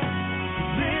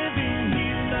 Living he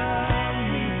loved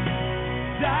me,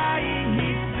 dying he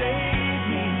saved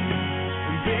me,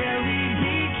 and buried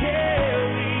he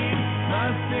carried my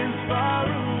sins far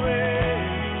away.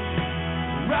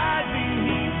 Rising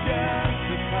he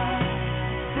justified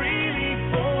freely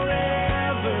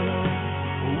forever.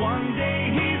 One day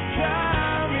he's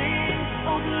coming,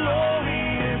 oh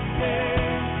glorious day,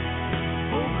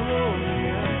 oh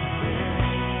glorious day.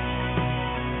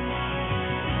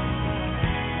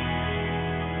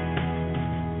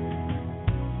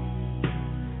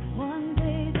 One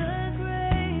day the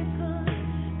grave could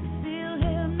conceal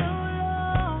him no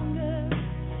longer.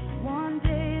 One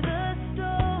day the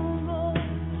stone rolled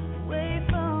away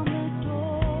from the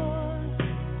door.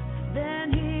 Then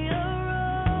he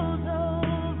arose,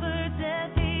 over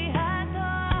death he had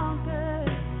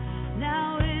conquered.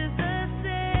 Now is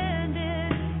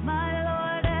ascended, my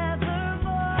Lord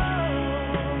evermore.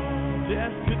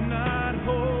 Death could not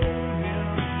hold him,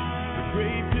 the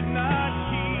grave could not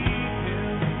keep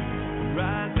him from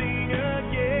rising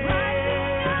again.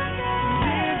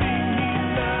 Living he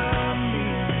loved me,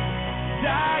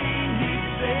 dying he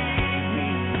saved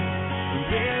me, and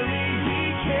buried he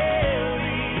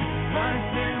carried my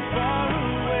sins far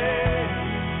away.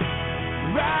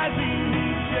 Rising he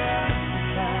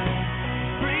justified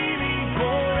freely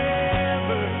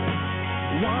forever.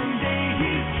 One day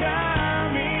he's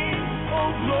coming,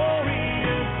 oh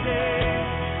glorious day,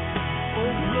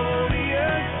 oh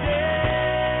glorious day,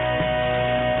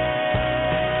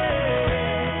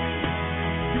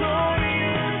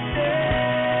 glorious day.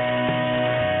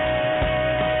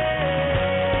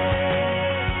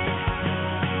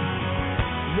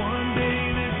 One day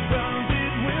this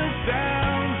trumpet will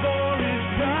sound for his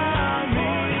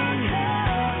coming.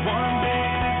 One day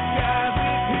the skies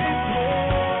with his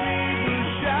glory will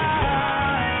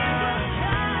shine.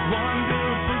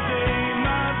 Wonderful day,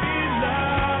 my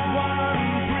beloved one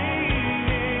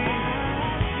bringing.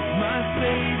 My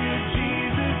Savior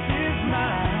Jesus is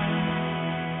mine.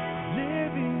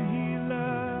 Living he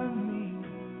loved me,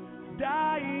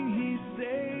 dying he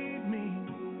saved me,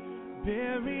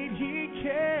 buried he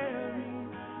carried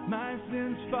my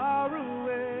sins far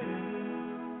away.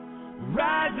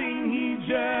 Rising he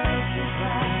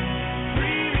justified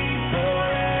freely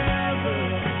forever.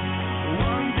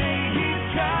 One day he's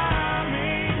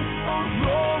coming, oh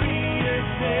glorious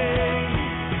day,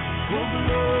 oh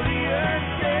glorious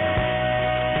day,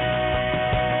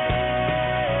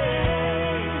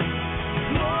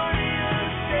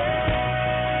 glorious day,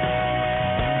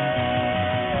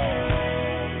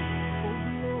 oh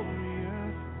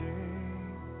glorious day.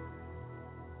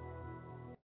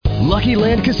 Lucky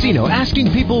Land Casino,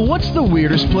 asking people, what's the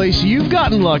weirdest place you've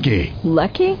gotten lucky?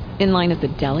 Lucky? In line at the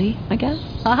deli, I guess?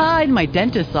 Aha, in my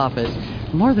dentist's office.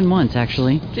 More than once,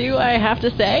 actually. Do I have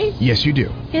to say? Yes, you do.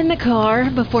 In the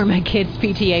car before my kids'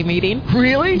 PTA meeting.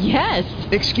 Really? Yes.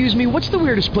 Excuse me, what's the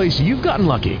weirdest place you've gotten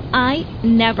lucky? I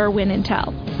never win and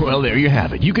tell. Well, there you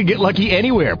have it. You can get lucky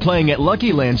anywhere, playing at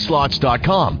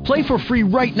LuckyLandSlots.com. Play for free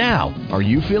right now. Are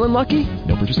you feeling lucky?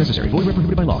 No purchase necessary. Void where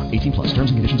prohibited by law. 18+.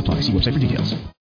 Terms and conditions apply. See website for details.